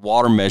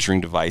water measuring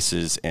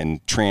devices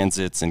and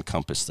transits and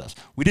compass stuff.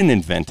 We didn't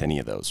invent any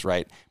of those,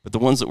 right? But the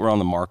ones that were on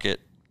the market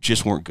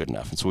just weren't good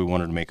enough, and so we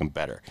wanted to make them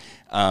better.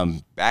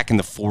 Back in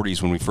the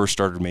 40s, when we first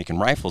started making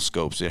rifle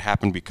scopes, it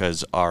happened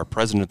because our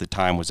president at the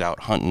time was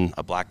out hunting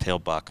a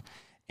black-tailed buck,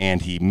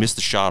 and he missed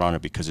the shot on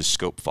it because his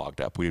scope fogged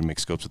up. We didn't make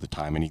scopes at the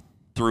time, and he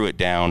threw it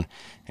down,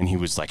 and he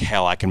was like,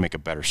 hell, I can make a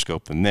better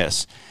scope than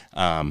this.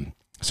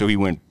 So he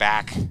went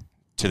back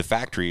to the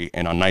factory,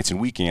 and on nights and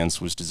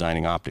weekends was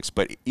designing optics.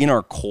 But in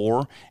our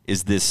core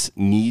is this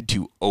need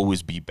to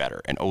always be better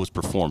and always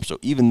perform. So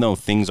even though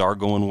things are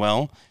going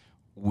well,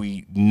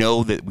 we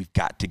know that we've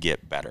got to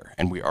get better,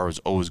 and we are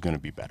always going to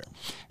be better.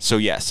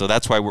 So so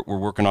that's why we're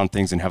working on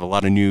things and have a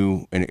lot of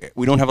new, and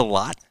we don't have a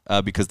lot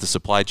because the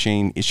supply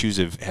chain issues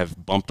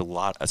have bumped a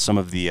lot of some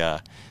of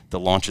the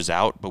launches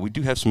out, but we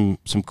do have some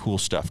cool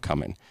stuff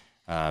coming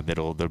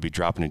that'll be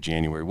dropping in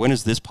January. When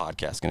is this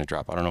podcast going to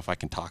drop? I don't know if I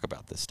can talk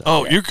about this stuff.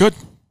 Oh, yet. You're good.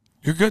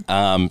 You're good.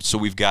 So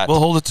we'll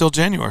hold it till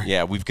January.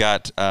 Yeah, we've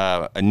got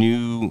a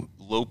new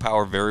low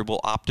power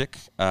variable optic,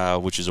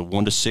 which is a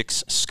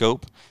 1:6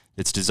 scope.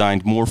 It's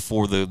designed more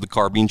for the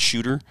carbine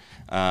shooter,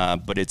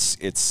 but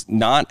it's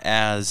not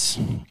as,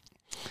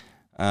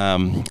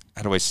 how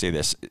do I say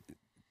this?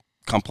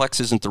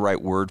 Complex isn't the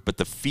right word, but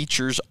the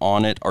features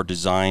on it are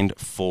designed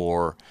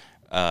for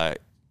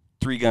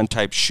 3-gun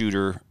type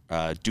shooter,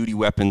 duty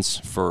weapons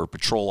for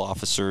patrol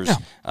officers,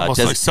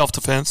 like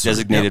self-defense,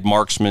 designated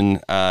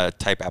marksman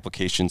type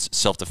applications,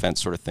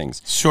 self-defense sort of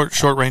things. Short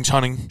range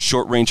hunting.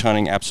 Short range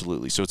hunting,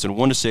 absolutely. So it's a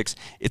 1:6.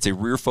 It's a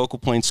rear focal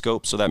plane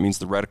scope, so that means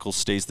the reticle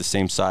stays the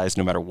same size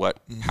no matter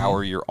what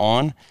power you're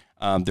on.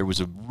 There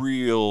was a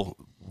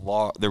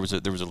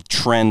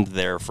trend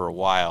there for a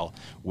while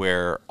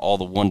where all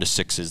the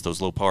 1:6s,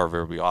 those low power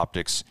variable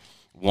optics,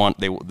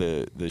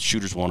 the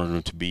shooters wanted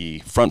them to be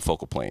front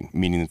focal plane,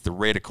 meaning that the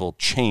reticle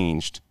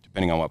changed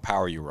depending on what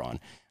power you were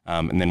on.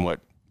 And then what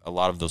a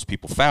lot of those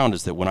people found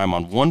is that when I'm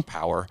on 1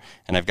 power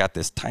and I've got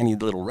this tiny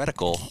little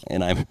reticle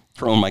and I'm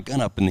throwing my gun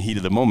up in the heat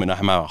of the moment, I'm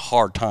having a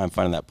hard time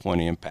finding that point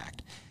of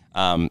impact.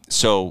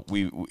 So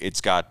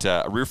it's got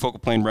rear focal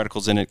plane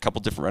reticles in it, a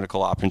couple different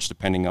reticle options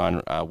depending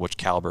on which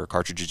caliber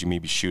cartridges you may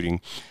be shooting.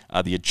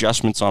 The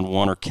adjustments on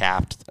one are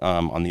capped,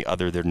 on the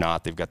other they're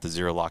not. They've got the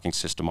zero locking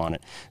system on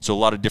it. So a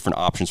lot of different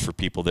options for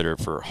people that are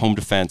for home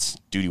defense,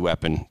 duty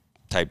weapon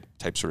type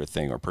sort of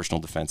thing, or personal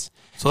defense.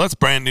 So that's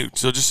brand new.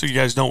 So just so you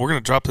guys know, we're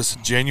going to drop this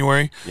in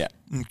January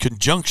in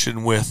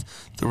conjunction with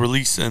the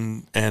release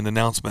and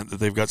announcement that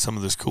they've got some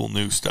of this cool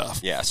new stuff.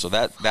 Yeah, so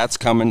that's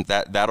coming.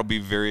 That'll be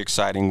very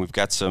exciting. We've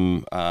got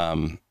some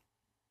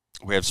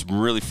we have some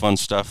really fun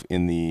stuff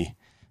in the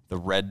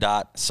red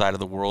dot side of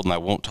the world, and I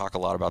won't talk a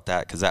lot about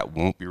that because that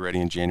won't be ready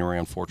in January,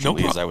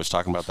 unfortunately, as I was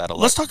talking about that.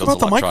 Let's talk about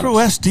the micro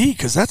SD,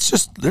 because that's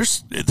just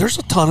there's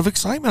a ton of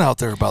excitement out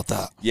there about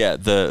that. Yeah,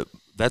 the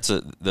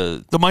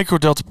micro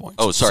Delta Points.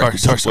 Oh, sorry.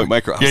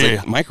 Micro.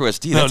 Yeah. Micro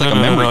SD. That's like a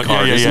memory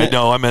card. Yeah.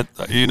 No, I meant,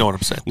 you know what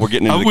I'm saying. We're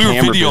getting into the we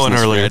camera were videoing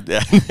business, earlier.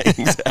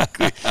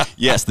 Exactly.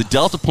 Yes, the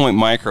Delta Point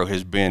Micro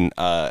has been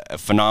a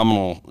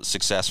phenomenal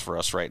success for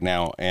us right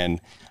now,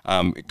 and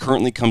it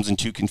currently comes in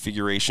 2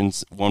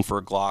 configurations: one for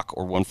a Glock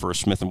or one for a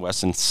Smith &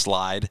 Wesson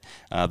slide.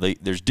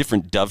 There's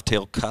different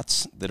dovetail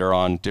cuts that are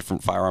on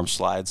different firearm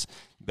slides.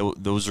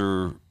 Those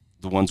are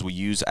the ones we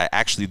use.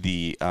 Actually,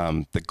 the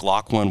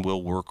Glock one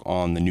will work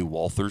on the new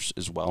Walthers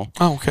as well.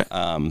 Oh, okay.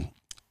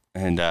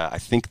 And I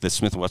think the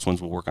Smith & Wesson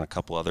ones will work on a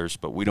couple others,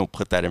 but we don't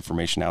put that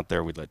information out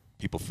there. We let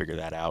people figure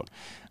that out,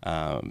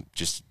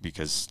 just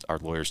because our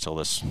lawyers told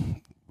us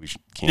we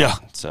can't. Yeah.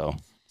 So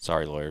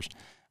sorry, lawyers.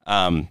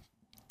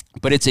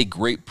 But it's a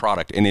great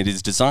product, and it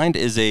is designed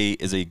as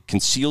a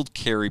concealed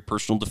carry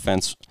personal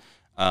defense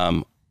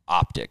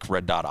optic,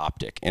 red dot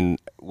optic. And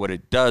what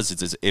it does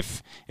is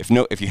if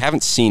you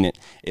haven't seen it,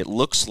 it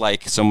looks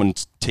like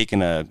someone's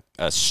taken a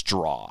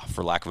straw,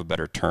 for lack of a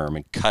better term,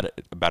 and cut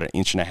it about 1.5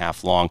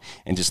 inches long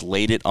and just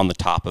laid it on the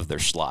top of their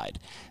slide,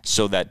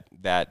 so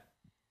that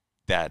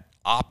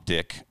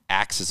optic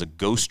acts as a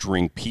ghost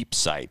ring peep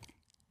sight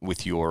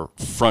with your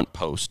front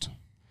post,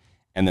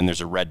 and then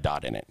there's a red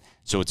dot in it.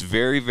 So it's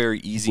very, very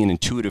easy and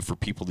intuitive for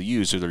people to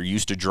use, so they're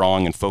used to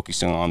drawing and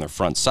focusing on their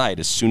front sight.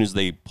 As soon as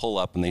they pull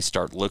up and they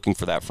start looking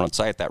for that front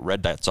sight, that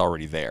red dot's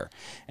already there.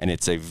 And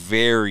it's a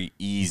very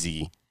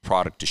easy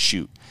product to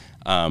shoot.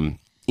 In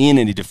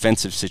any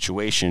defensive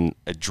situation,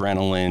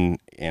 adrenaline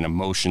and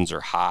emotions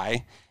are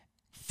high.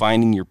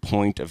 Finding your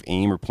point of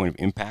aim or point of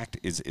impact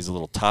is a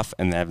little tough,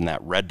 and having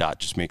that red dot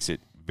just makes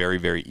it very,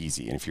 very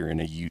easy. And if you're in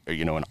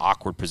an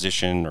awkward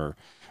position or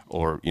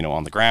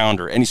on the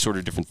ground or any sort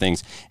of different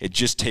things, it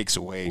just takes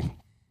away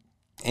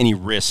any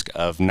risk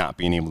of not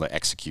being able to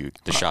execute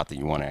the shot that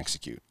you want to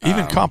execute.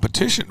 Even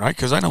competition, right?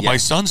 Because I know my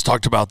son's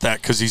talked about that,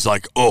 because he's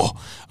like, oh,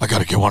 I got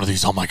to get one of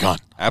these on my gun.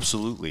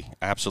 Absolutely.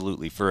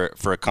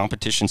 For a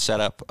competition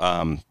setup,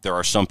 there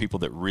are some people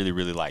that really,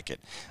 really like it.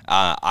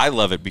 I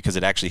love it because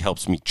it actually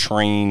helps me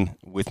train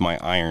with my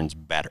irons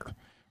better,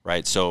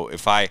 right? So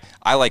if I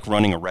like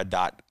running a red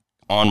dot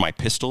on my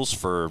pistols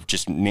for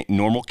just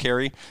normal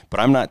carry, but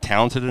I'm not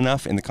talented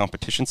enough in the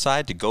competition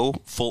side to go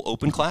full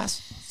open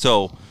class.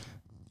 So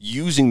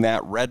using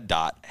that red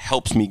dot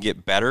helps me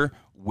get better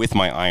with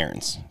my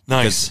irons.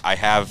 Nice. Because I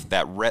have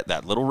that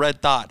little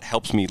red dot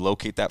helps me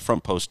locate that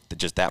front post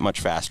just that much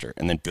faster,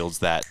 and then builds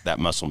that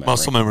muscle memory.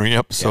 Muscle memory,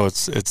 yep. So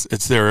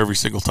it's there every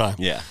single time.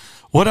 Yeah.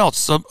 What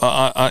else?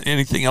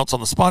 Anything else on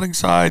the spotting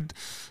side?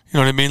 You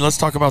know what I mean? Let's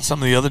talk about some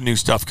of the other new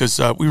stuff, because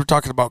we were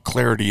talking about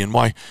clarity and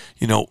why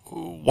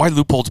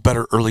Leupold's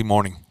better early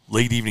morning,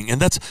 late evening.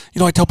 And that's,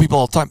 I tell people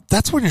all the time,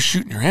 that's when you're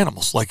shooting your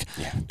animals. Like,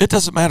 It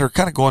doesn't matter,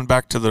 kind of going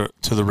back to the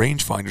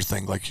rangefinder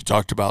thing, like you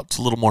talked about, it's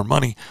a little more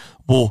money.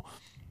 Well,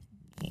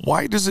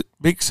 why does it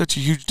make such a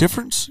huge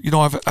difference?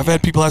 I've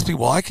had people ask me,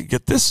 well, I could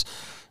get this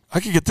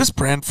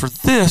brand for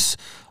this.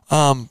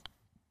 I'm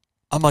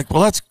like,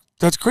 well,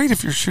 that's great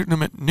if you're shooting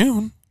them at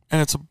noon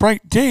and it's a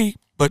bright day,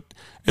 but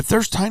if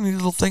there's tiny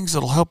little things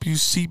that'll help you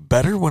see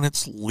better when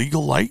it's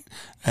legal light,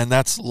 and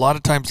that's a lot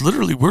of times,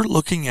 literally, we're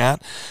looking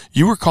at,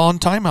 you were calling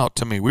timeout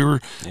to me. We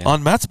were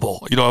on Mets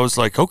Bowl. I was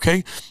like,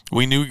 okay,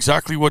 we knew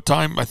exactly what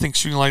time. I think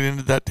shooting light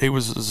ended that day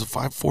was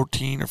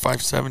 5:14 or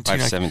 5:17.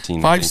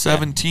 5:17.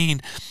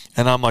 5:17.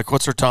 And I'm like,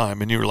 what's our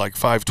time? And you were like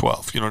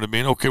 5:12. You know what I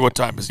mean? Okay, what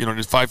time is it?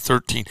 It's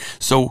 5:13.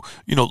 So,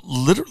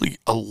 literally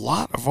a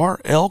lot of our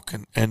elk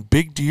and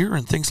big deer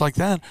and things like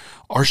that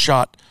are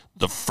shot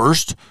the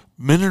first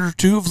minute or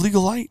two of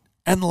legal light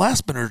and the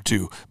last minute or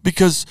two,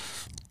 because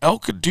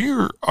elk and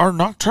deer are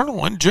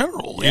nocturnal in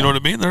general. You know what I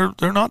mean?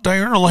 They're not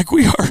diurnal like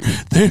we are.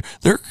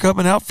 They're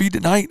coming out feed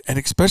at night, and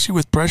especially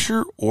with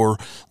pressure or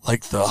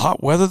like the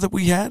hot weather that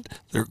we had,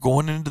 they're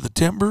going into the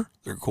timber.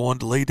 They're going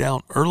to lay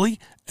down early,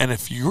 and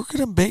if you're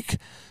going to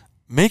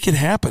make it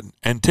happen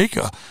and take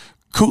a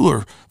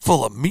cooler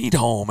full of meat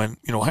home and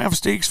have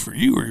steaks for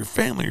you or your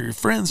family or your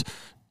friends,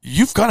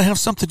 you've got to have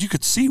something you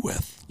could see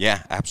with.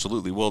 Yeah,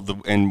 absolutely. Well,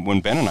 and when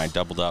Ben and I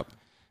doubled up,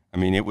 I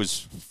mean, it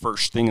was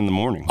first thing in the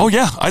morning. Oh,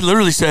 yeah. I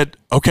literally said,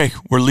 okay,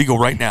 we're legal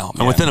right now.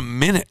 And within a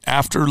minute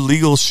after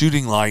legal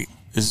shooting light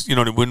is,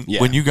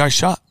 when you guys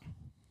shot.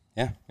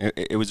 Yeah,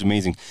 it was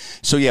amazing.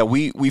 So, yeah,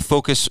 we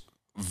focus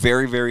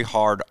very, very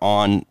hard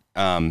on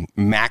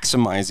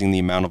maximizing the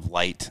amount of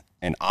light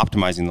and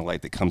optimizing the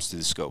light that comes to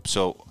the scope.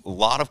 So a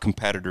lot of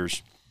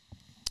competitors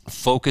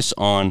focus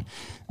on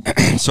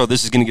so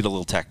this is going to get a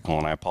little technical,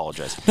 and I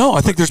apologize. No,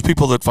 I think there's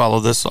people that follow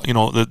this,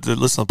 that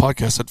listen to the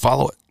podcast that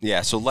follow it.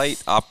 Yeah, so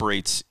light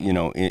operates, in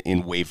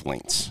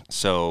wavelengths.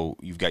 So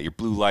you've got your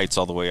blue lights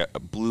all the way up,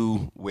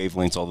 blue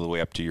wavelengths all the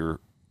way up to your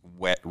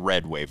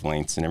red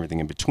wavelengths and everything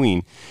in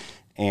between.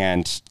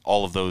 And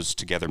all of those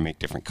together make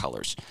different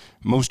colors.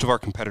 Most of our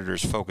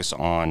competitors focus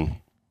on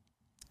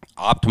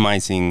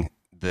optimizing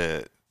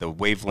the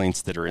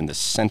wavelengths that are in the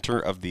center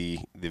of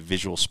the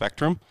visual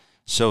spectrum,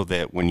 so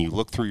that when you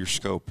look through your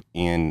scope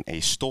in a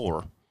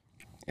store,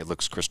 it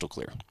looks crystal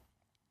clear.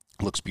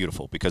 It looks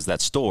beautiful, because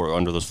that store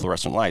under those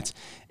fluorescent lights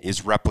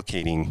is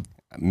replicating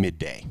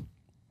midday.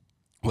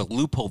 What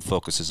Leupold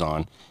focuses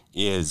on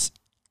is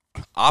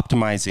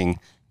optimizing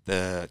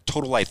the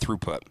total light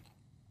throughput.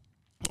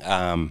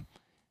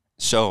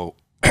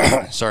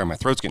 Sorry, my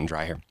throat's getting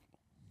dry here.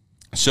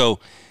 So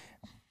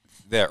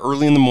the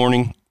early in the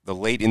morning, the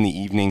late in the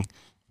evening,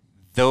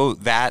 though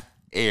that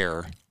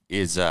air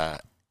is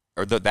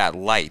that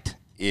light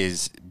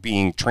is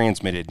being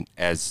transmitted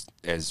as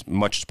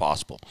much as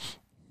possible.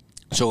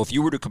 So if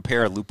you were to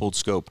compare a Leupold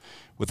scope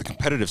with a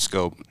competitive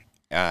scope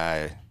in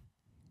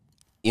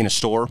a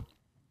store,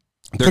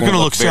 they're going to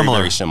look very, similar.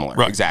 very Very similar.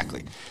 Right.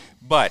 Exactly.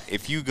 But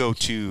if you go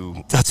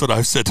to... That's what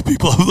I've said to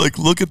people. I'm like,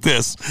 look at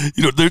this.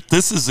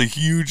 This is a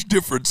huge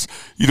difference,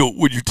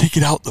 when you take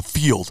it out in the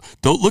field.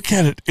 Don't look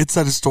at it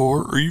inside a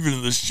store or even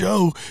in the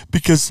show,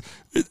 because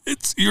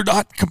you're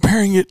not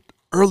comparing it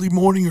early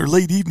morning or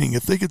late evening.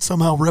 If they could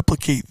somehow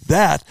replicate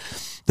that,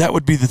 that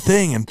would be the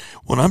thing. And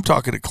when I'm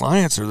talking to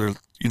clients, or they're,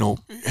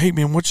 hey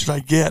man, what should I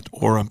get?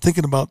 Or I'm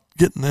thinking about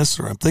getting this,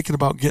 or I'm thinking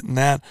about getting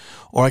that,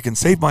 or I can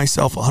save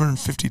myself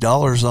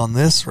 $150 on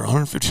this or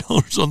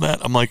 $150 on that.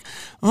 I'm like,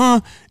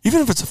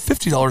 even if it's a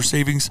 $50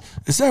 savings,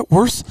 is that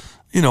worth,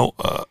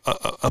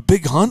 a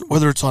big hunt,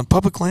 whether it's on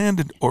public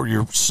land or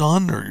your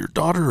son or your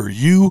daughter or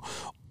you,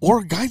 or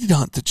a guided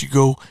hunt that you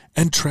go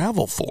and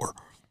travel for?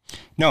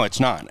 No, it's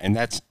not. And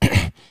that's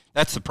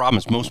that's the problem,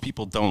 is most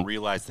people don't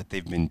realize that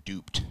they've been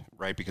duped,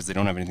 right? Because they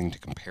don't have anything to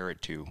compare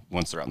it to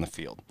once they're out in the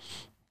field.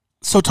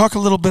 So talk a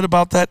little bit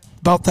about that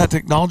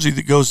technology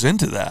that goes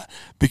into that,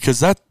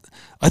 because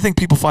I think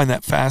people find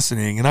that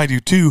fascinating, and I do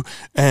too.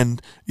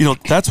 And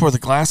that's where the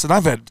glass. And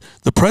I've had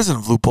the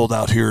president of Leupold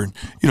out here, and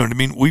what I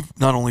mean. We've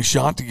not only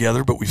shot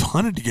together, but we've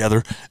hunted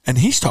together, and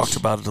he's talked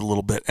about it a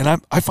little bit.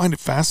 And I find it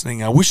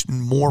fascinating. I wish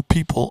more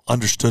people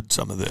understood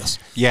some of this.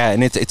 Yeah,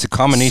 and it's a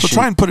combination. So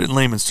try and put it in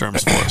layman's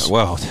terms for us.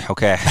 Well,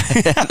 okay.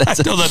 I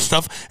know that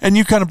stuff, and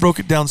you kind of broke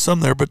it down some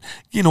there, but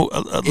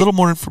a little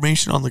more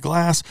information on the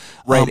glass.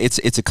 Right.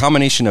 It's a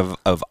combination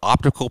of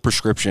optical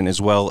prescription as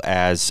well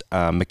as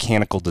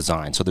mechanical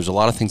design. So there's a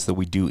lot of things that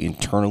we do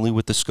internally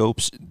with the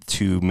scopes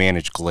to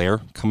manage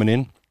glare coming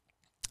in.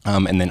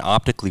 And then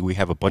optically, we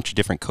have a bunch of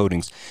different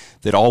coatings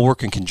that all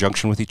work in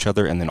conjunction with each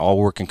other, and then all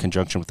work in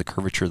conjunction with the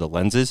curvature of the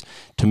lenses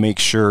to make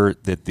sure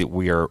that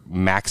we are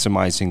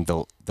maximizing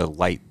the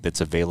light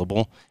that's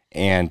available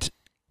and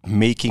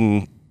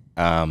making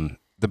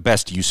the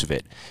best use of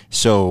it.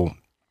 So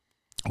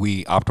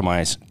we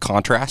optimize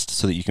contrast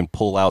so that you can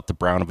pull out the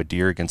brown of a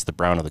deer against the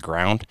brown of the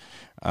ground.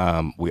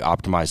 We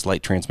optimize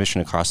light transmission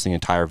across the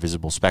entire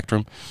visible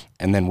spectrum,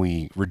 and then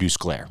we reduce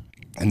glare.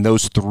 And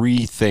those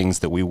three things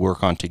that we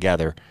work on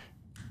together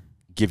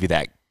give you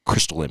that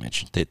crystal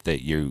image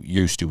that you're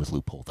used to with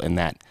Leupold, and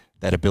that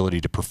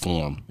ability to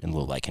perform in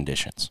low light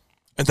conditions.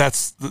 And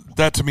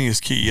that to me is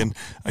key. And,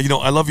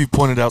 I love you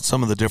pointed out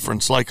some of the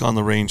difference, like on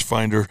the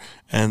rangefinder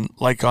and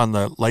like on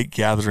the light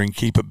gathering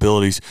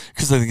capabilities,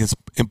 because I think it's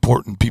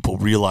important people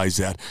realize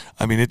that.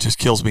 I mean, it just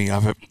kills me.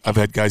 I've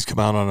had guys come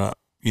out on a,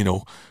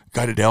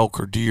 guided elk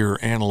or deer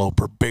or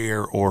antelope or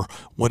bear or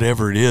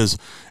whatever it is,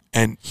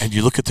 and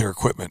you look at their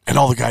equipment, and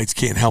all the guides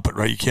can't help it,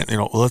 right? You can't,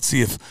 well, let's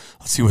see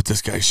what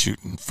this guy's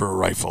shooting for a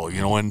rifle,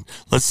 and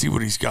let's see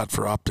what he's got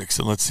for optics,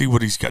 and let's see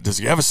what he's got. Does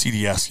he have a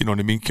CDS? You know what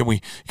I mean? Can we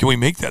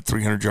make that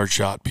 300-yard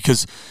shot?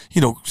 Because,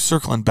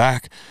 circling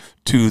back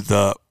to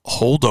the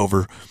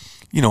holdover,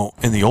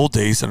 in the old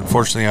days, and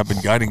unfortunately I've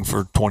been guiding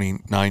for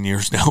 29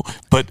 years now,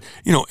 but,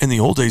 in the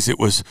old days it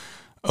was,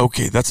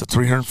 okay, that's a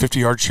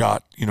 350-yard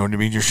shot. You know what I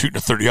mean? You're shooting a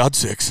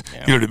 30-06.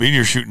 Yeah. You know what I mean?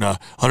 You're shooting a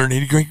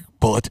 180-grain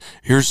bullet.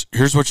 Here's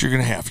what you're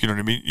going to have. You know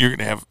what I mean? You're going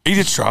to have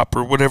 8-inch drop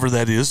or whatever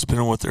that is,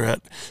 depending on what they're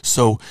at.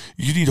 So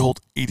you need to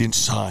hold 8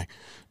 inches high.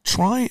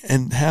 Try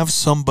and have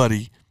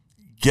somebody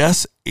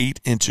guess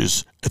 8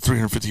 inches at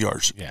 350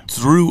 yards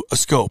through a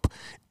scope.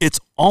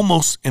 It's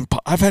almost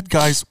impossible. I've had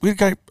guys. We had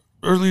a guy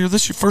earlier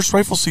this year, first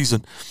rifle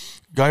season,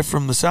 guy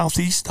from the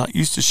southeast, not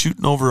used to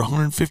shooting over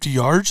 150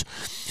 yards.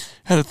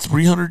 Had a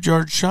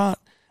 300-yard shot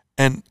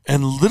and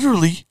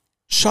literally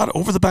shot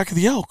over the back of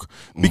the elk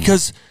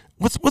because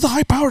with a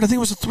high-powered, I think it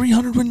was a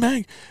 300 Win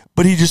Mag,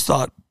 but he just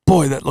thought,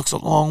 boy, that looks a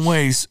long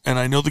ways, and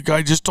I know the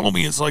guy just told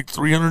me it's like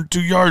 302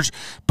 yards,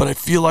 but I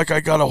feel like I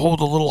got to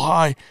hold a little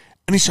high,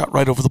 and he shot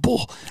right over the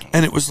bull,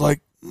 and it was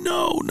like,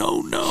 no.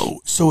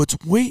 So it's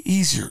way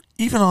easier,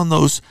 even on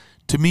those,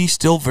 to me,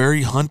 still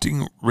very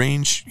hunting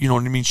range,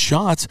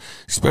 shots,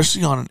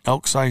 especially on an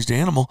elk-sized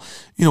animal.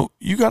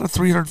 You got a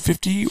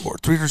 350 or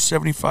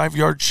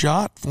 375-yard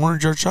shot,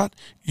 400-yard shot,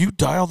 you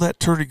dial that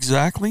turret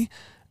exactly,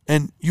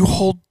 and you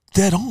hold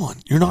dead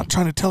on. You're not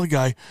trying to tell a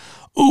guy,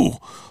 ooh,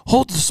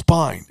 hold the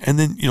spine. And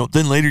then,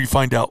 then later you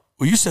find out,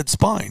 well, you said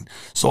spine,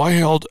 so I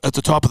held at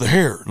the top of the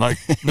hair. Like,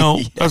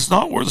 no, that's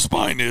not where the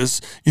spine is.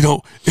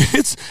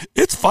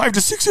 It's 5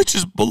 to 6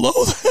 inches below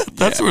that.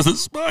 That's where the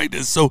spine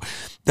is. So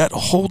that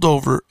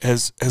holdover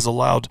has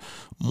allowed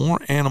more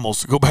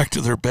animals to go back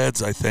to their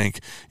beds, I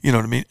think. You know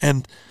what I mean?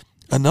 And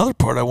another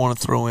part I want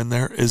to throw in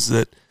there is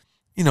that,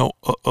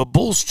 a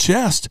bull's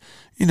chest,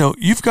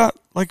 you've got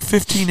like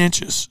 15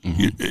 inches.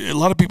 A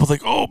lot of people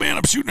think, oh, man,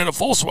 I'm shooting at a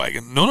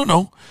Volkswagen.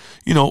 No.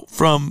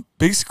 From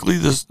basically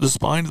the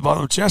spine to the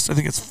bottom of the chest, I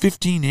think it's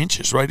 15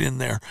 inches right in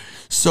there.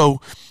 So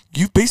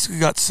you've basically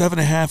got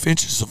 7.5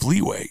 inches of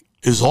leeway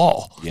is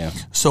all. Yeah.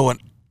 So an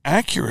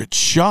accurate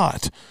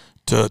shot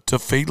to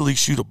fatally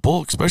shoot a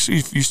bull, especially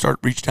if you start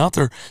reaching out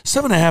there,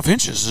 7.5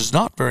 inches is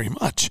not very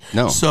much.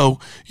 No. So,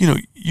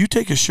 you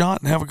take a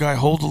shot and have a guy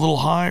hold a little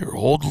high or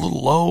hold a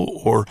little low,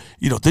 or,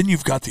 then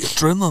you've got the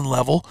adrenaline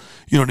level,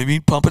 you know what I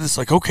mean, pumping. It's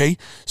like, okay,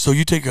 so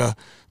you take a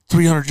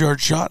 300-yard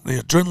shot, the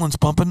adrenaline's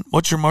pumping.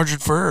 What's your margin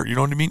for error? You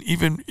know what I mean?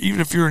 Even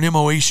if you're an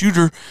MOA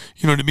shooter,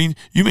 you know what I mean?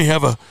 You may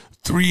have a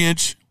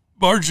 3-inch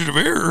margin of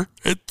error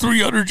at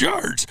 300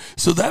 yards.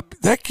 So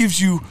that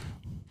gives you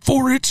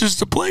 4 inches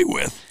to play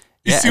with.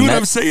 You see what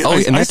I'm saying?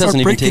 And that doesn't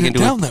even take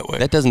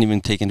that doesn't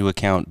even take into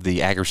account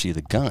the accuracy of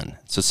the gun.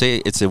 So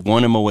say it's a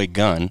 1 MOA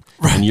gun,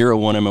 and you're a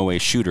 1 MOA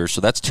shooter, so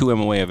that's 2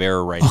 MOA of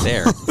error right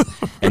there.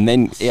 And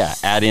then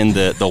add in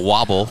the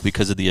wobble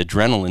because of the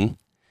adrenaline.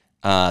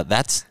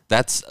 That's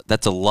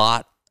a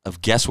lot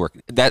of guesswork.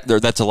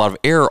 That's a lot of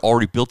error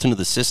already built into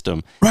the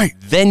system. Right.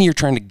 Then you're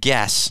trying to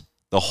guess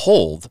the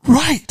hold.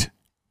 Right.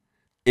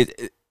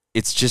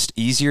 It's just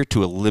easier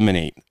to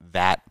eliminate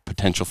that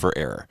potential for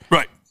error.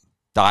 Right.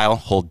 Dial,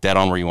 hold dead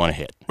on where you want to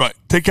hit. Right.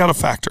 Take out a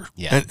factor.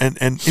 Yeah. And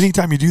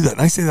anytime you do that,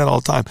 and I say that all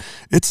the time,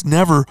 it's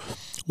never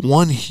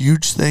one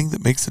huge thing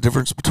that makes the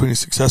difference between a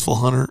successful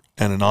hunter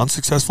and a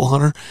non-successful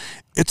hunter.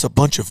 It's a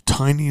bunch of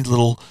tiny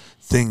little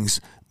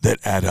things that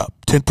add up.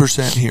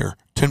 10% here,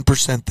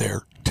 10%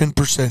 there,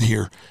 10%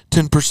 here,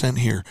 10%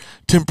 here,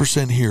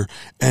 10% here.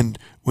 And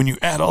when you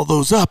add all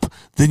those up,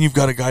 then you've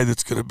got a guy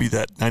that's going to be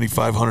that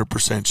 95,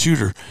 100%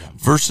 shooter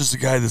versus the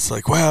guy that's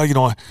like, well,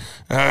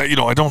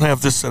 I don't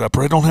have this set up,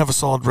 or I don't have a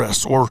solid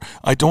rest, or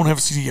I don't have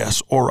a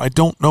CDS, or I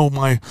don't know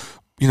my,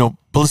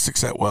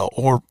 ballistics that well,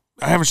 or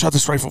I haven't shot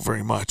this rifle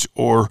very much,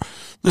 or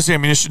this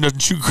ammunition doesn't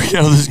shoot great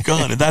out of this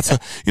gun. And that's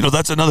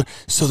that's another.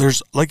 So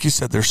there's, like you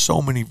said, there's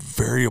so many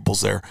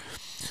variables there.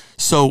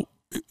 So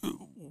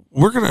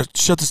we're going to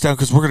shut this down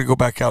because we're going to go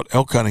back out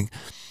elk hunting.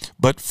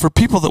 But for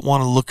people that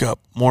want to look up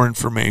more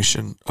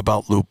information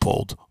about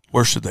Leupold,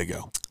 where should they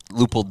go?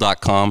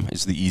 Leupold.com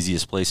is the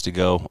easiest place to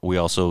go. We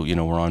also,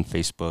 we're on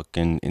Facebook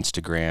and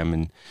Instagram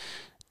and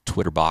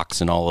Twitter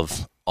box and all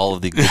of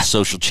the good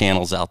social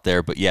channels out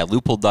there. But yeah,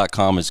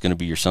 Leupold.com is going to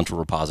be your central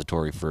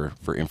repository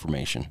for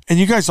information. And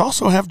you guys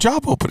also have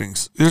job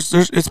openings.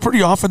 It's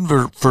pretty often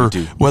for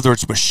whether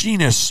it's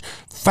machinists,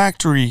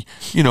 factory,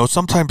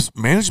 sometimes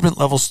management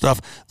level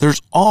stuff.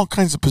 There's all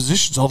kinds of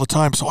positions all the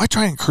time. So I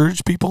try and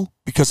encourage people,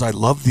 because I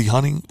love the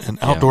hunting and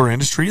outdoor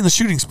industry and the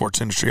shooting sports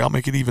industry. I'll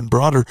make it even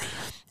broader.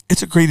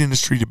 It's a great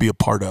industry to be a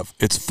part of.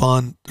 It's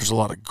fun. There's a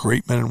lot of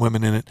great men and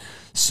women in it.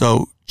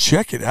 So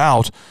check it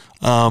out.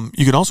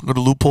 You can also go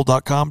to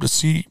Leupold.com to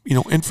see,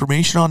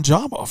 information on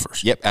job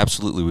offers. Yep,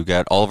 absolutely. We've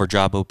got all of our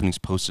job openings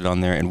posted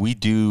on there, and we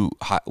do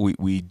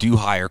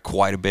hire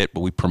quite a bit, but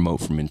we promote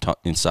from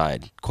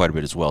inside quite a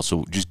bit as well.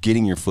 So just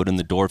getting your foot in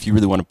the door, if you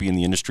really want to be in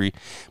the industry,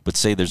 but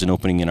say there's an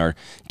opening in our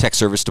tech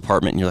service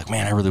department, and you're like,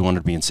 man, I really wanted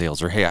to be in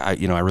sales, or hey, I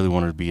really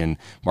wanted to be in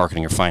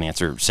marketing or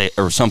finance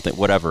or something,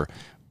 whatever.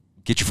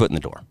 Get your foot in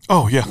the door.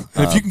 Oh, yeah.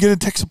 And if you can get in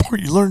tech support,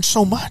 you learn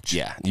so much.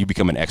 Yeah. You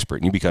become an expert,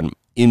 and you become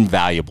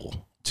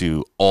invaluable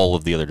to all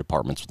of the other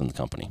departments within the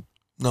company.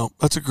 No,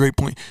 that's a great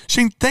point.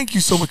 Shane, thank you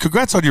so much.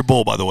 Congrats on your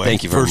bowl, by the way.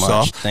 Thank you very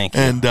much. Thank you.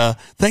 And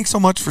thanks so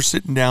much for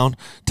sitting down,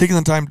 taking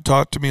the time to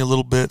talk to me a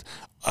little bit.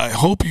 I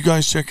hope you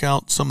guys check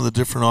out some of the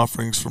different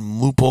offerings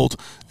from Leupold,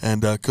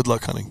 and good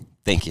luck hunting.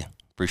 Thank you.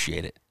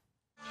 Appreciate it.